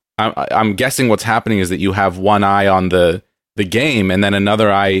I'm guessing what's happening is that you have one eye on the game and then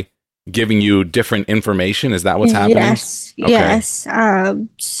another eye giving you different information. Is that what's happening? Yes. Okay. Yes.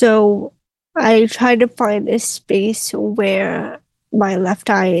 So I try to find a space where my left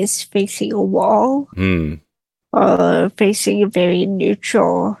eye is facing a wall or facing a very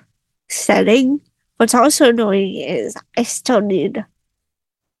neutral setting. What's also annoying is I still need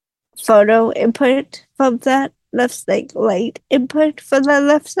photo input from that left, like light input from that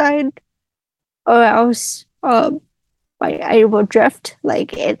left side, or else my eye will drift.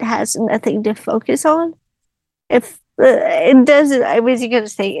 Like it has nothing to focus on. If it doesn't, I was gonna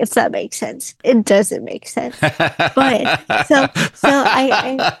say if that makes sense. It doesn't make sense. But so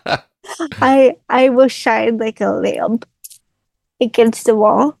I will shine like a lamp against the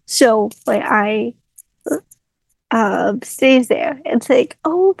wall, so my eye stays there. It's like,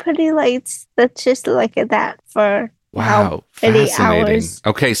 oh, pretty lights. Let's just look at that for wow, many fascinating. hours.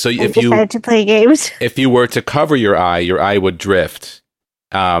 Okay, so if you decide to play games, if you were to cover your eye would drift.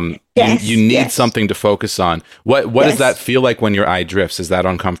 Yes, you need something to focus on. What does that feel like when your eye drifts? Is that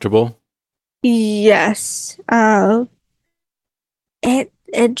uncomfortable? Yes. It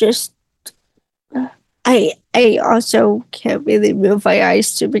just I also can't really move my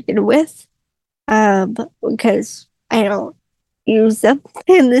eyes to begin with. Because I don't use them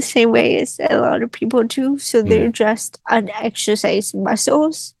in the same way as a lot of people do. So they're just unexercised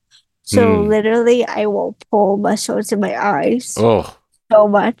muscles. So literally I will pull muscles in my eyes so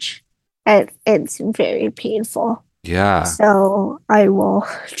much, and it's very painful. Yeah. So I will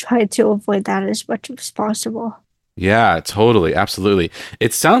try to avoid that as much as possible. Yeah, totally. Absolutely.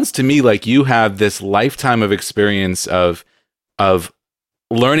 It sounds to me like you have this lifetime of experience of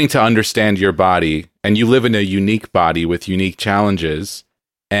learning to understand your body, and you live in a unique body with unique challenges,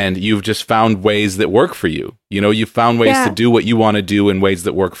 and you've just found ways that work for you. You've found ways to do what you want to do in ways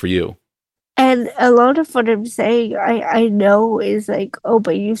that work for you. And a lot of what I'm saying, I know is like, oh,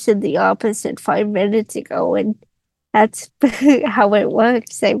 but you said the opposite 5 minutes ago, and that's how it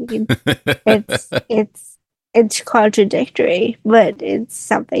works. I mean, it's contradictory, but it's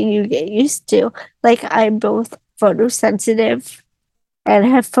something you get used to. Like, I'm both photosensitive and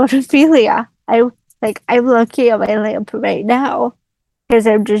have photophilia. I'm looking at my lamp right now because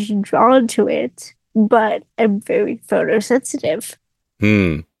I'm just drawn to it, but I'm very photosensitive.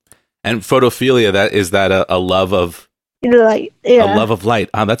 And photophilia, is that a love of a love of light?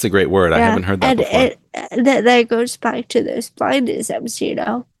 Oh, that's a great word. I haven't heard that before. That goes back to those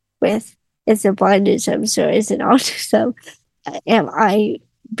blindisms, with is it blindisms or is it autism? Am I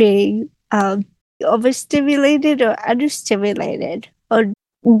being overstimulated or understimulated? Or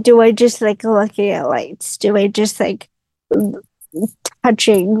do I just like looking at lights? Do I just like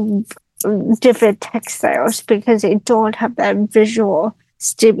touching different textiles because I don't have that visual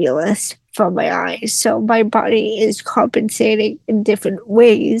stimulus from my eyes? So my body is compensating in different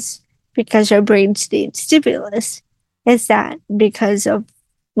ways because our brains need stimulus. Is that because of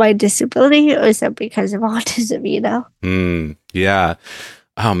my disability, or is that because of autism? Yeah.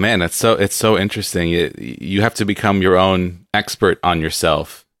 Oh man, it's so interesting. You have to become your own expert on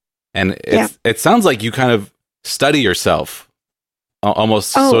yourself, and it sounds like you kind of study yourself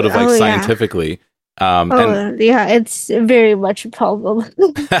almost sort of like scientifically. It's very much a problem.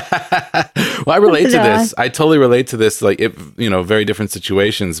 Well, I relate to this. I totally relate to this. Like, very different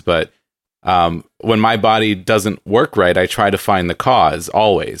situations, but when my body doesn't work right, I try to find the cause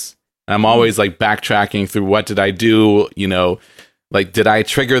always. And I'm always like backtracking through, what did I do? Like, did I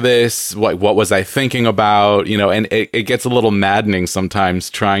trigger this? What was I thinking about? And it gets a little maddening sometimes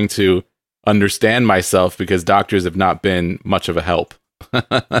trying to understand myself because doctors have not been much of a help.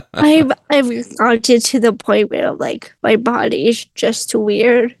 I've gotten to the point where I'm like, my body is just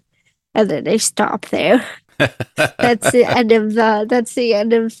weird, and then I stop there. That's the end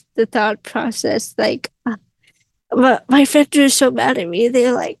of the thought process. Like, my friends are so mad at me.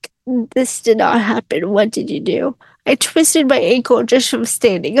 They're like, "This did not happen. What did you do?" I twisted my ankle just from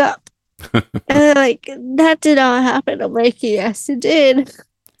standing up. And they're like, "That did not happen." I'm like, "Yes, it did."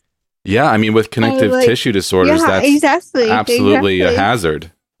 Yeah, I mean, with connective tissue disorders, that's absolutely a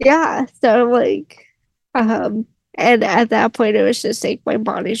hazard. Yeah, so like, and at that point, it was just like, my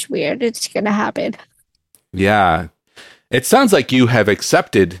body's weird. It's gonna happen. Yeah, it sounds like you have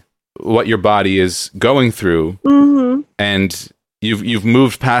accepted what your body is going through, and you've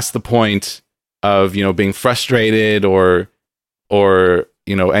moved past the point of being frustrated or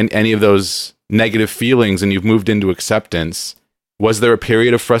any of those negative feelings, and you've moved into acceptance. Was there a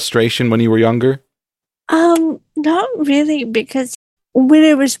period of frustration when you were younger? Not really, because when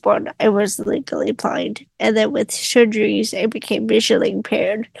I was born, I was legally blind, and then with surgeries, I became visually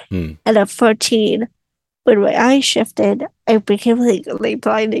impaired. And at 14, when my eyes shifted, I became legally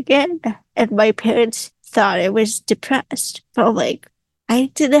blind again, and my parents thought I was depressed. But like,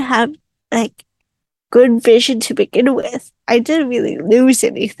 I didn't have like good vision to begin with. I didn't really lose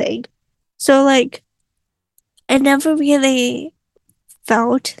anything, so like, I never really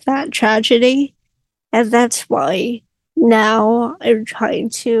felt that tragedy, and that's why now I'm trying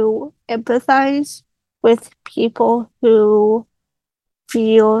to empathize with people who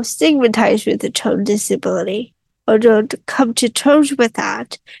feel stigmatized with a tone disability or don't come to terms with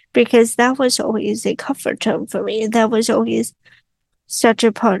that, because that was always a comfort zone for me. That was always such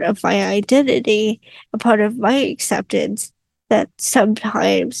a part of my identity, a part of my acceptance, that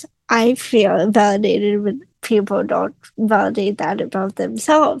sometimes I feel validated when people don't validate that about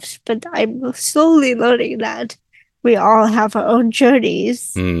themselves. But I'm slowly learning that we all have our own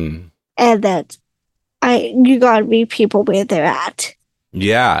journeys, and that you gotta meet people where they're at.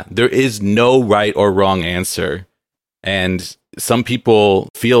 Yeah, there is no right or wrong answer. And some people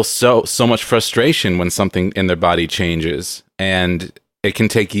feel so much frustration when something in their body changes. And it can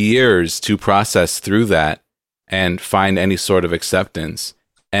take years to process through that and find any sort of acceptance.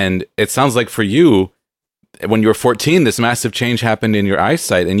 And it sounds like for you, when you were 14, this massive change happened in your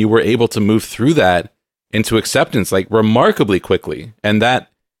eyesight, and you were able to move through that into acceptance like remarkably quickly. And that,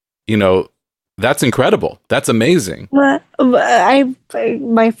 that's incredible. That's amazing. Well,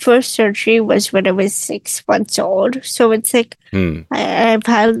 my first surgery was when I was 6 months old. So it's like, I've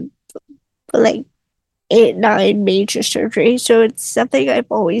had like 8, 9 major surgeries. So it's something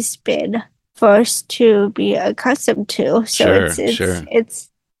I've always been first to be accustomed to. So Sure.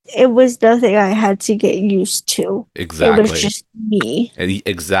 it was nothing I had to get used to. Exactly. It was just me.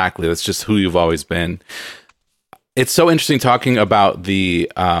 Exactly. That's just who you've always been. It's so interesting talking about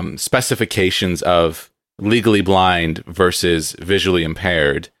the specifications of legally blind versus visually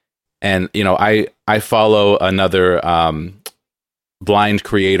impaired. And, you know, I follow another blind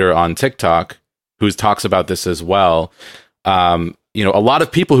creator on TikTok who talks about this as well. You know, a lot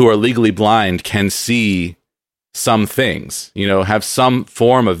of people who are legally blind can see some things, you know, have some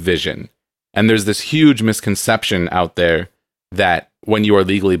form of vision. And there's this huge misconception out there that when you are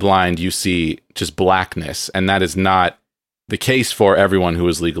legally blind, you see just blackness. And that is not the case for everyone who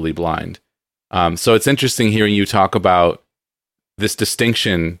is legally blind. So it's interesting hearing you talk about this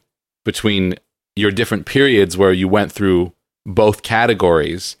distinction between your different periods where you went through both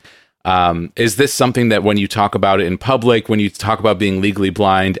categories. Is this something that when you talk about it in public, when you talk about being legally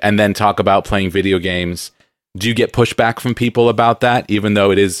blind and then talk about playing video games, do you get pushback from people about that, even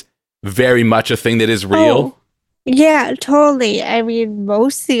though it is very much a thing that is real? Oh, yeah, totally. I mean,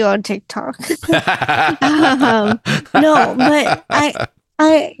 mostly on TikTok. No, but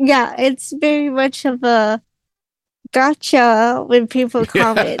yeah, it's very much of a gotcha when people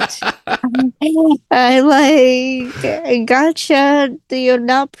comment. I like gotcha. You're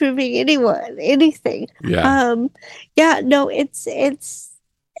not proving anyone anything. Yeah. Yeah. No, it's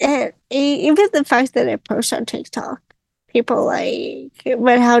even the fact that I post on TikTok, people like,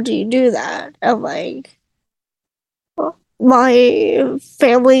 but how do you do that? I'm like, well, my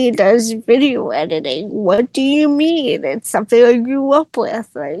family does video editing. What do you mean? It's something I grew up with.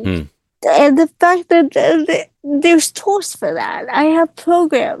 Like. And the fact that there's tools for that. I have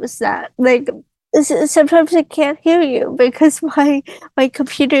programs that, like, sometimes I can't hear you because my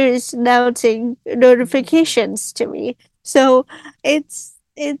computer is announcing notifications to me. So it's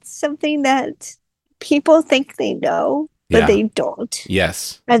something that people think they know, but they don't.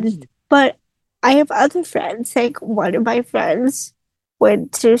 Yes. But I have other friends, like one of my friends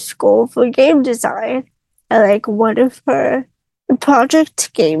went to school for game design, and like one of her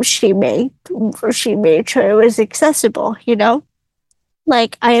project games she made sure it was accessible, you know?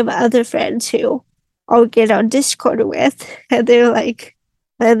 Like, I have other friends who I'll get on Discord with, and they're like,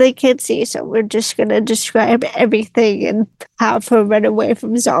 they can't see, so we're just gonna describe everything and have her run away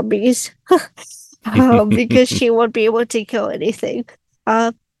from zombies because she won't be able to kill anything.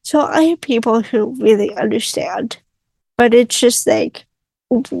 So I have people who really understand, but it's just like,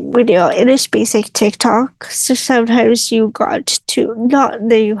 when you're in a space like TikTok, so sometimes you got to, not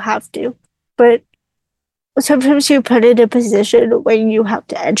that you have to, but sometimes you're put in a position where you have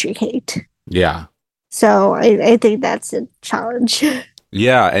to educate. Yeah. So I think that's a challenge.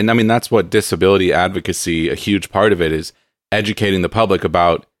 Yeah. And I mean, that's what disability advocacy, a huge part of it is educating the public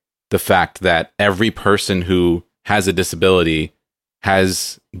about the fact that every person who has a disability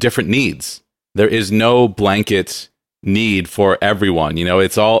has different needs. There is no blanket need for everyone. You know,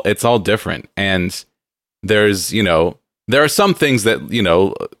 it's all different. And there's, you know, there are some things that, you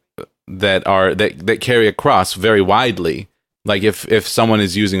know, that carry across very widely. Like if someone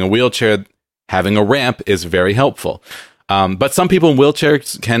is using a wheelchair, having a ramp is very helpful. But some people in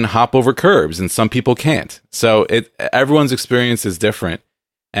wheelchairs can hop over curbs and some people can't. So everyone's experience is different,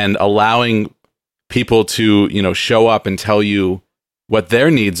 and allowing people to, you know, show up and tell you what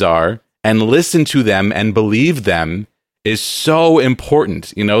their needs are and listen to them and believe them is so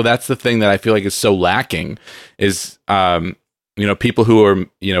important. You know, that's the thing that I feel like is so lacking is, you know, people who are,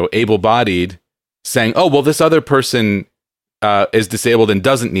 you know, able-bodied saying, oh, well, this other person is disabled and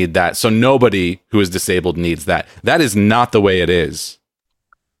doesn't need that, so nobody who is disabled needs that. That is not the way it is.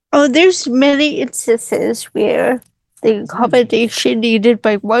 Oh, there's many instances where the accommodation needed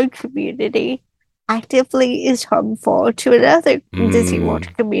by one community actively is harmful to another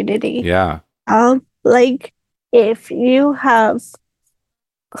disabled community. Yeah. Like, if you have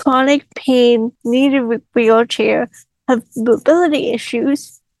chronic pain, need a wheelchair, have mobility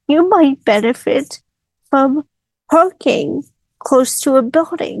issues, you might benefit from parking close to a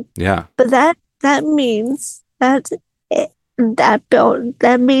building. Yeah. But that means that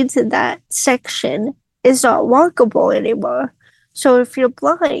that section is not walkable anymore. So if you're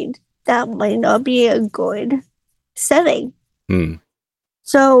blind, that might not be a good setting.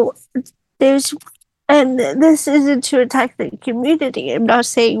 So and this isn't to attack the community. I'm not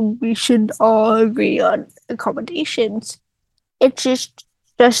saying we should all agree on accommodations. It's just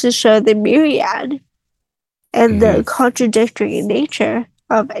to show the myriad and the contradictory nature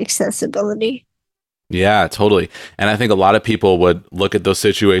of accessibility. Yeah, totally. And I think a lot of people would look at those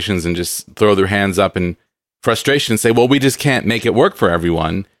situations and just throw their hands up in frustration and say, well, we just can't make it work for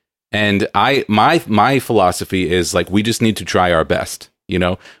everyone. And my philosophy is like, we just need to try our best. You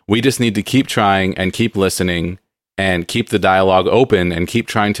know, we just need to keep trying and keep listening and keep the dialogue open and keep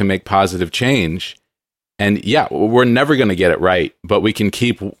trying to make positive change. And yeah, we're never going to get it right, but we can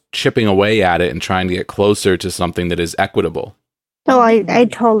keep chipping away at it and trying to get closer to something that is equitable. No, I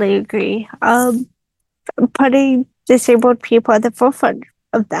totally agree. Putting disabled people at the forefront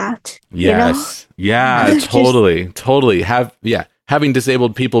of that. Yes. Yeah, totally. Having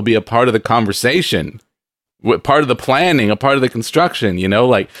disabled people be a part of the conversation, part of the planning, a part of the construction, you know,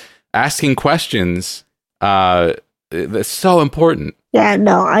 like asking questions. That's so important. Yeah,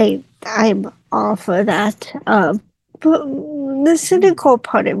 no, I'm all for that. But the cynical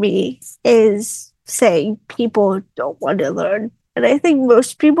part of me is saying people don't want to learn. And I think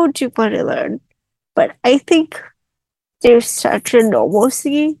most people do want to learn. But I think there's such a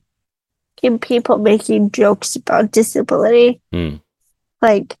normalcy in people making jokes about disability.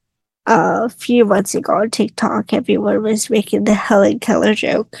 Like a few months ago on TikTok, everyone was making the Helen Keller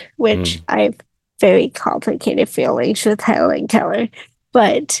joke, which I have very complicated feelings with Helen Keller.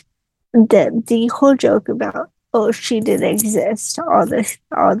 But the whole joke about, oh, she didn't exist, all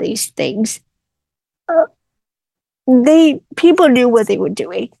these things, people knew what they were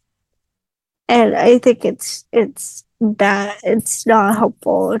doing. And I think it's bad. It's not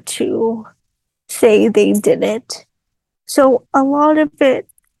helpful to say they didn't. So a lot of it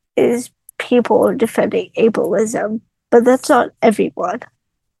is people defending ableism, but that's not everyone.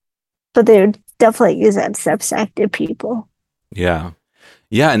 But there definitely is that subset of people. Yeah.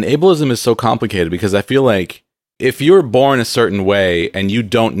 Yeah, and ableism is so complicated because I feel like if you're born a certain way and you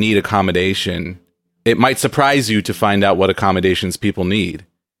don't need accommodation, it might surprise you to find out what accommodations people need.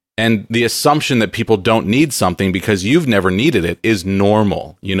 And the assumption that people don't need something because you've never needed it is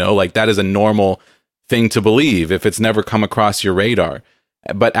normal. You know, like that is a normal thing to believe if it's never come across your radar.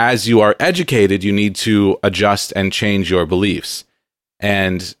 But as you are educated, you need to adjust and change your beliefs.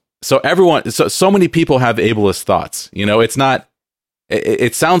 And so so many people have ableist thoughts. You know,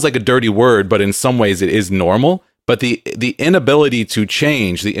 it sounds like a dirty word, but in some ways it is normal. But the inability to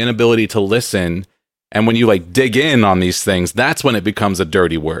change, the inability to listen, and when you like dig in on these things, that's when it becomes a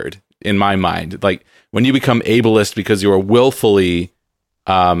dirty word in my mind. Like when you become ableist because you are willfully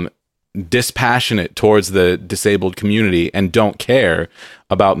dispassionate towards the disabled community and don't care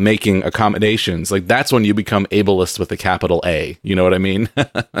about making accommodations, like that's when you become ableist with a capital A. You know what I mean?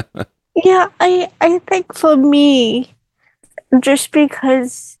 Yeah, I think for me, just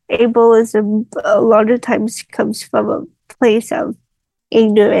because ableism a lot of times comes from a place of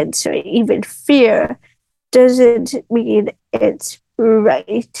ignorance or even fear doesn't mean it's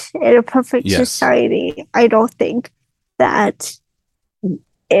right. In a perfect society, I don't think that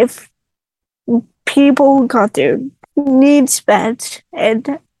if people got their needs met,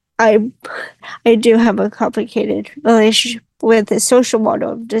 and I do have a complicated relationship with the social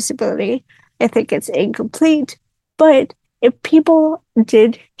model of disability, I think it's incomplete. But if people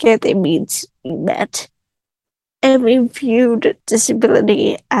did get their needs met, and we viewed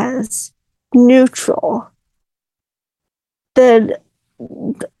disability as neutral, then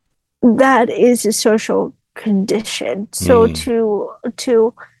that is a social condition. So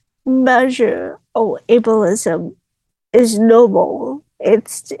to measure, ableism is noble,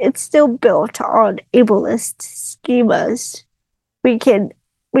 it's still built on ableist schemas. We can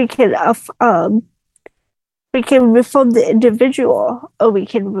reform the individual, or we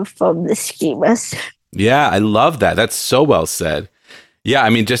can reform the schemas. Yeah, I love that. That's so well said. Yeah, I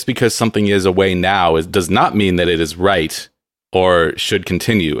mean, just because something is a way now does not mean that it is right or should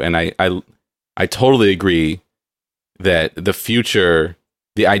continue. And I totally agree that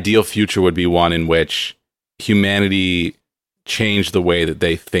the ideal future would be one in which humanity changed the way that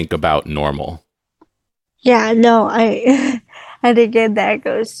they think about normal. Yeah, no, and again, that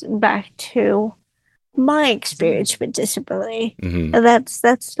goes back to my experience with disability. Mm-hmm. And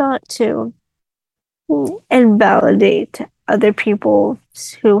that's not to invalidate other people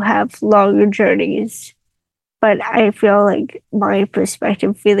who have longer journeys, but I feel like my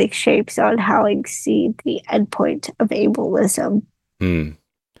perspective really shapes on how I see the endpoint of ableism.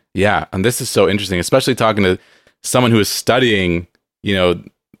 Yeah, and this is so interesting, especially talking to someone who is studying, you know,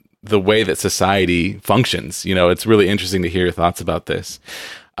 the way that society functions. You know, it's really interesting to hear your thoughts about this.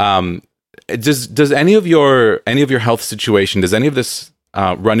 Does any of your health situation, does any of this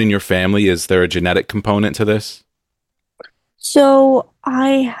run in your family? Is there a genetic component to this? So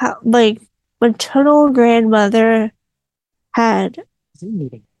I have, maternal grandmother had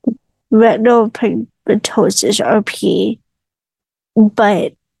retinal pigmentosis, RP,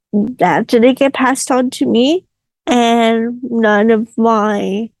 but that didn't get passed on to me, and none of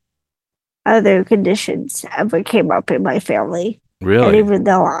my other conditions ever came up in my family. And Really? even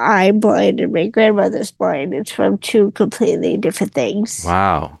though I'm blind and my grandmother's blind, it's from two completely different things.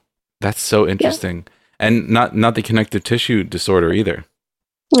 Wow. That's so interesting. And not the connective tissue disorder either.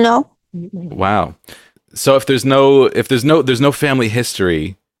 No. Wow. So if there's no family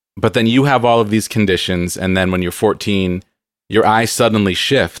history, but then you have all of these conditions, and then when you're 14, your eye suddenly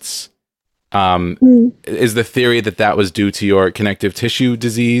shifts. Is the theory that was due to your connective tissue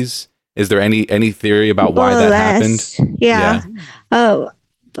disease? Is there any theory about why that happened? Yeah. Oh,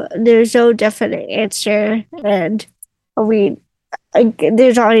 but there's no definite answer, and I mean,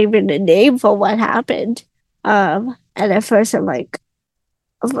 there's not even a name for what happened. And at first, I'm like,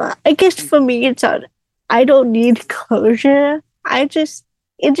 I guess for me, it's not. I don't need closure. It just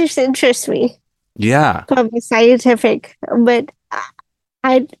interests me. Yeah. From the scientific, but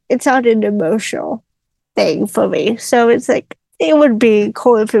it's not an emotional thing for me. So it's like, it would be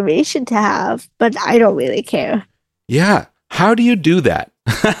cool information to have, but I don't really care. Yeah. How do you do that?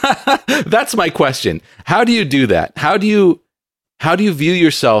 That's my question. How do you do that? How do you view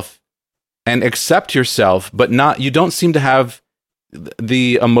yourself and accept yourself, but you don't seem to have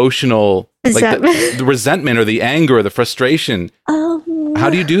the emotional, like the resentment or the anger or the frustration. How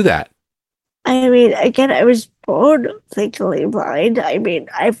do you do that? I mean, again, I was born legally blind. I mean,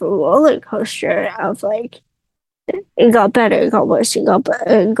 I have a roller coaster of like, it got better, it got worse, it got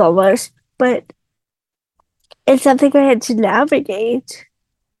worse. But it's something I had to navigate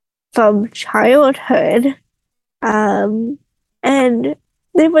from childhood. And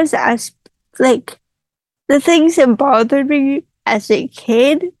there was like the things that bothered me as a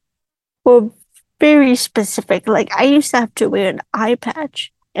kid were very specific. Like, I used to have to wear an eye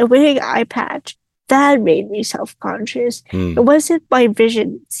patch, and wearing an eye patch, that made me self-conscious. It wasn't my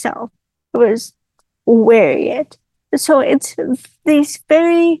vision itself, it was wearing it. So it's these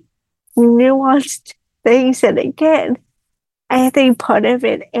very nuanced things. And again, I think part of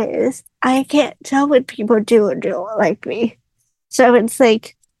it is I can't tell what people do or don't like me. So it's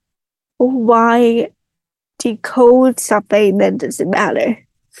like, why decode something that doesn't matter?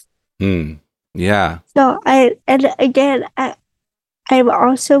 Yeah. So I'm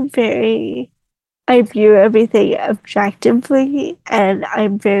also I view everything objectively, and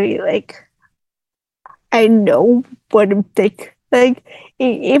I'm very like, I know what I'm thinking. Like,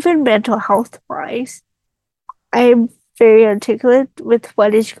 even mental health wise, I'm very articulate with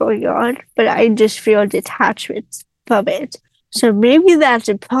what is going on, but I just feel detachment from it. So maybe that's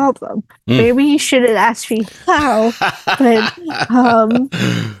a problem. Maybe you shouldn't ask me how. But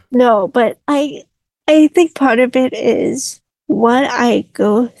no, but I think part of it is what I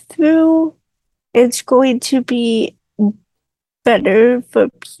go through. It's going to be better for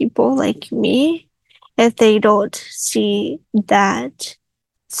people like me if they don't see that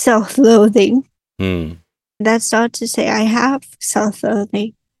self-loathing. That's not to say I have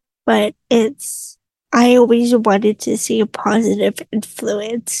self-loathing, but I always wanted to see a positive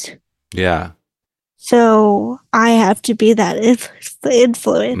influence. Yeah. So I have to be that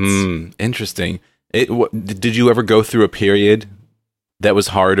influence. Interesting. Did you ever go through a period that was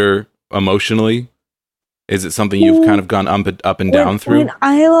harder emotionally? Is it something you've kind of gone up and down through? When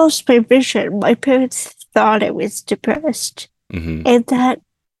I lost my vision, my parents thought I was depressed. And that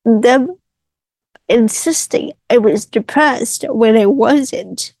them insisting I was depressed when I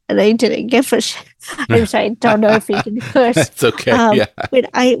wasn't, and I didn't give a shit. I'm sorry, I don't know if you can curse. It's okay. Yeah. When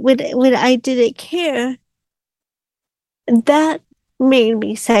I didn't care, that made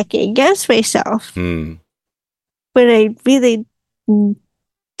me second guess myself. When I really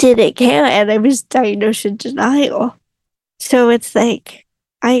didn't care, and I was diagnosed with denial. So it's like,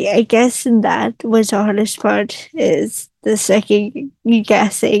 I guess that was the hardest part, is the second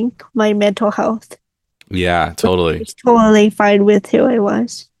guessing my mental health. Yeah, totally. I was totally fine with who I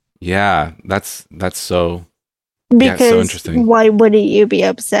was. Yeah, that's so. Because so interesting. Why wouldn't you be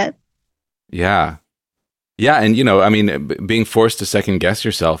upset? Yeah, and I mean, being forced to second guess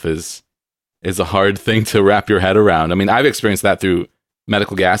yourself is a hard thing to wrap your head around. I mean, I've experienced that through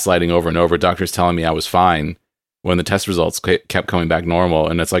medical gaslighting over and over. Doctors telling me I was fine when the test results kept coming back normal,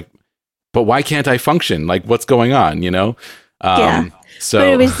 and it's like, but why can't I function? Like, what's going on? Yeah. So but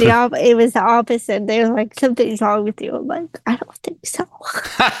it was the opposite. They were like, something's wrong with you. I'm like, I don't think so.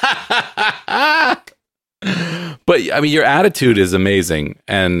 But I mean, your attitude is amazing,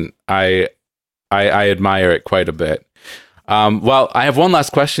 and I admire it quite a bit. Well, I have one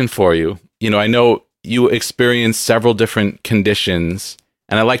last question for you. I know you experienced several different conditions,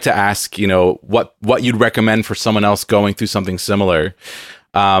 and I like to ask, what you'd recommend for someone else going through something similar.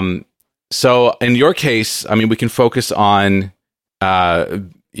 So in your case, I mean, we can focus on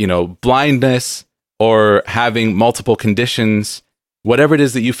blindness or having multiple conditions, whatever it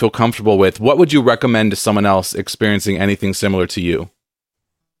is that you feel comfortable with, what would you recommend to someone else experiencing anything similar to you?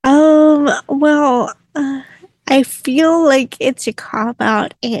 Well, I feel like it's a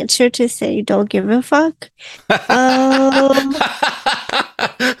cop-out answer to say don't give a fuck.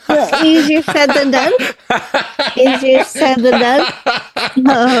 Easier said than done. Easier said than done.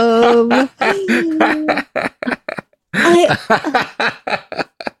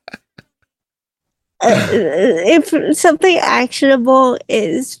 If something actionable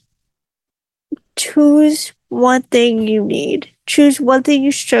is choose one thing you need. Choose one thing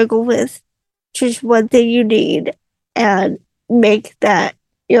you struggle with. Choose one thing you need and make that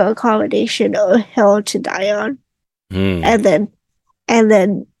your accommodation a hill to die on. And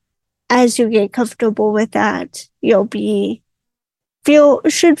then as you get comfortable with that, you'll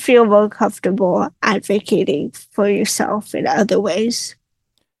should feel more comfortable advocating for yourself in other ways.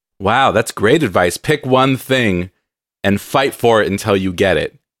 Wow, that's great advice. Pick one thing and fight for it until you get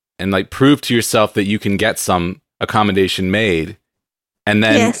it. And prove to yourself that you can get some accommodation made. And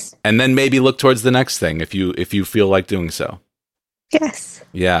then maybe look towards the next thing if you feel like doing so. Yes.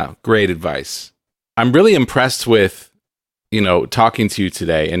 Yeah, great advice. I'm really impressed with, talking to you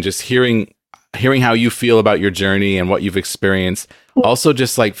today and just hearing how you feel about your journey and what you've experienced. Also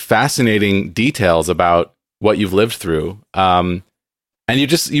just fascinating details about what you've lived through. And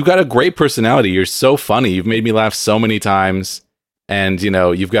you've got a great personality. You're so funny. You've made me laugh so many times. And,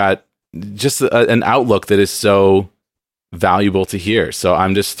 you've got just an outlook that is so valuable to hear. So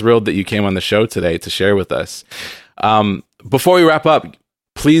I'm just thrilled that you came on the show today to share with us. Before we wrap up,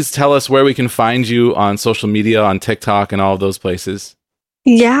 please tell us where we can find you on social media, on TikTok and all of those places.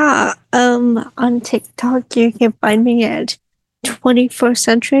 Yeah, on TikTok you can find me at 21st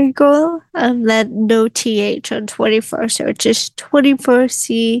Century Girl. That no TH on 21st, so it's just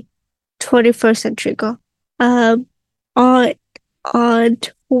 21st 21st Century Girl. On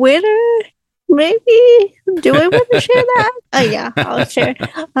Twitter, maybe? Do I want to share that? Oh yeah, I'll share.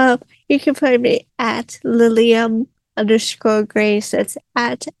 You can find me at Lilium_Grace. That's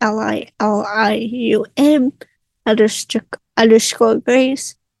at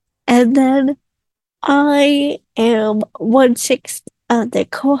LILIUM_Grace. And then I am 1/6 the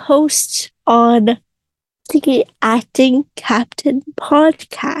co-host on the Acting Captain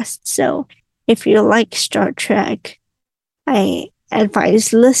podcast. So if you like Star Trek, I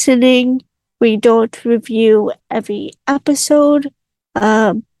advise listening. We don't review every episode.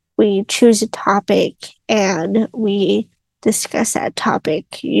 We choose a topic and we discuss that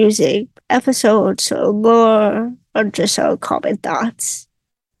topic using episodes or lore or just our common thoughts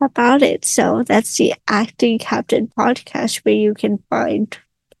about it. So that's the Acting Captain podcast, where you can find,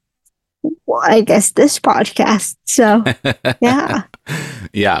 I guess, this podcast. So, yeah.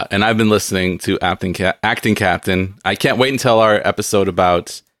 Yeah, and I've been listening to Acting Captain. I can't wait until our episode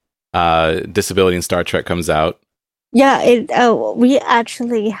about disability in Star Trek comes out. Yeah, we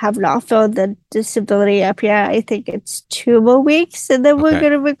actually have not filmed the disability up yet. I think it's 2 more weeks, and then we're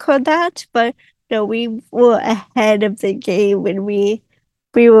going to record that. But no, we were ahead of the game, and we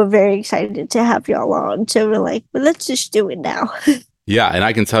were very excited to have y'all on. So we're like, well, let's just do it now. Yeah, and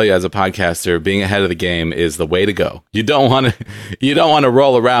I can tell you as a podcaster, being ahead of the game is the way to go. You don't want to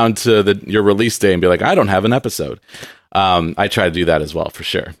roll around to your release day and be like, I don't have an episode. I try to do that as well, for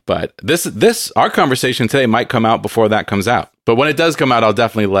sure. But our conversation today might come out before that comes out. But when it does come out, I'll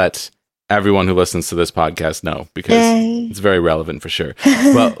definitely let everyone who listens to this podcast know, because it's very relevant for sure.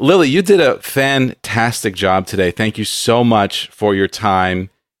 Well, Lily, you did a fantastic job today. Thank you so much for your time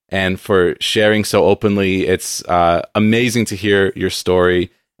and for sharing so openly. It's amazing to hear your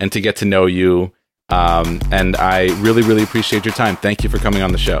story and to get to know you. And I really, really appreciate your time. Thank you for coming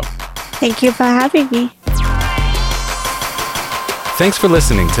on the show. Thank you for having me. Thanks for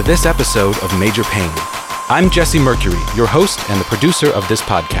listening to this episode of Major Pain. I'm Jesse Mercury, your host and the producer of this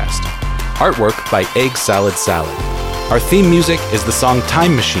podcast. Artwork by Egg Salad Salad. Our theme music is the song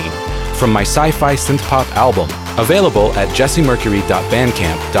Time Machine from my sci-fi synth-pop album, available at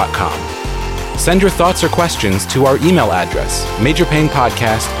jessemmercury.bandcamp.com. Send your thoughts or questions to our email address,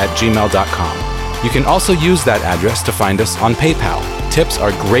 majorpainpodcast@gmail.com. You can also use that address to find us on PayPal. Tips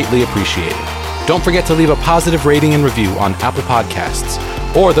are greatly appreciated. Don't forget to leave a positive rating and review on Apple Podcasts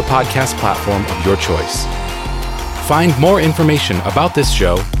or the podcast platform of your choice. Find more information about this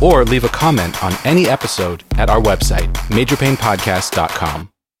show or leave a comment on any episode at our website,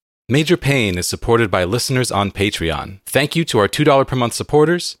 majorpainpodcast.com. Major Pain is supported by listeners on Patreon. Thank you to our $2 per month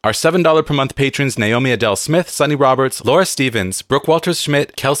supporters, our $7 per month patrons Naomi Adele Smith, Sunny Roberts, Laura Stevens, Brooke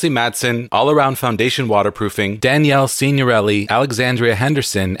Walters-Schmidt, Kelsey Madsen, All Around Foundation Waterproofing, Danielle Signorelli, Alexandria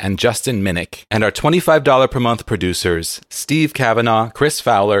Henderson, and Justin Minnick. And our $25 per month producers, Steve Kavanaugh, Chris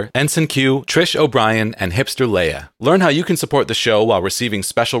Fowler, Ensign Q, Trish O'Brien, and Hipster Leia. Learn how you can support the show while receiving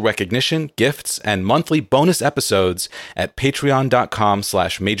special recognition, gifts, and monthly bonus episodes at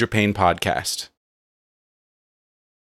patreon.com/majorpainpodcast.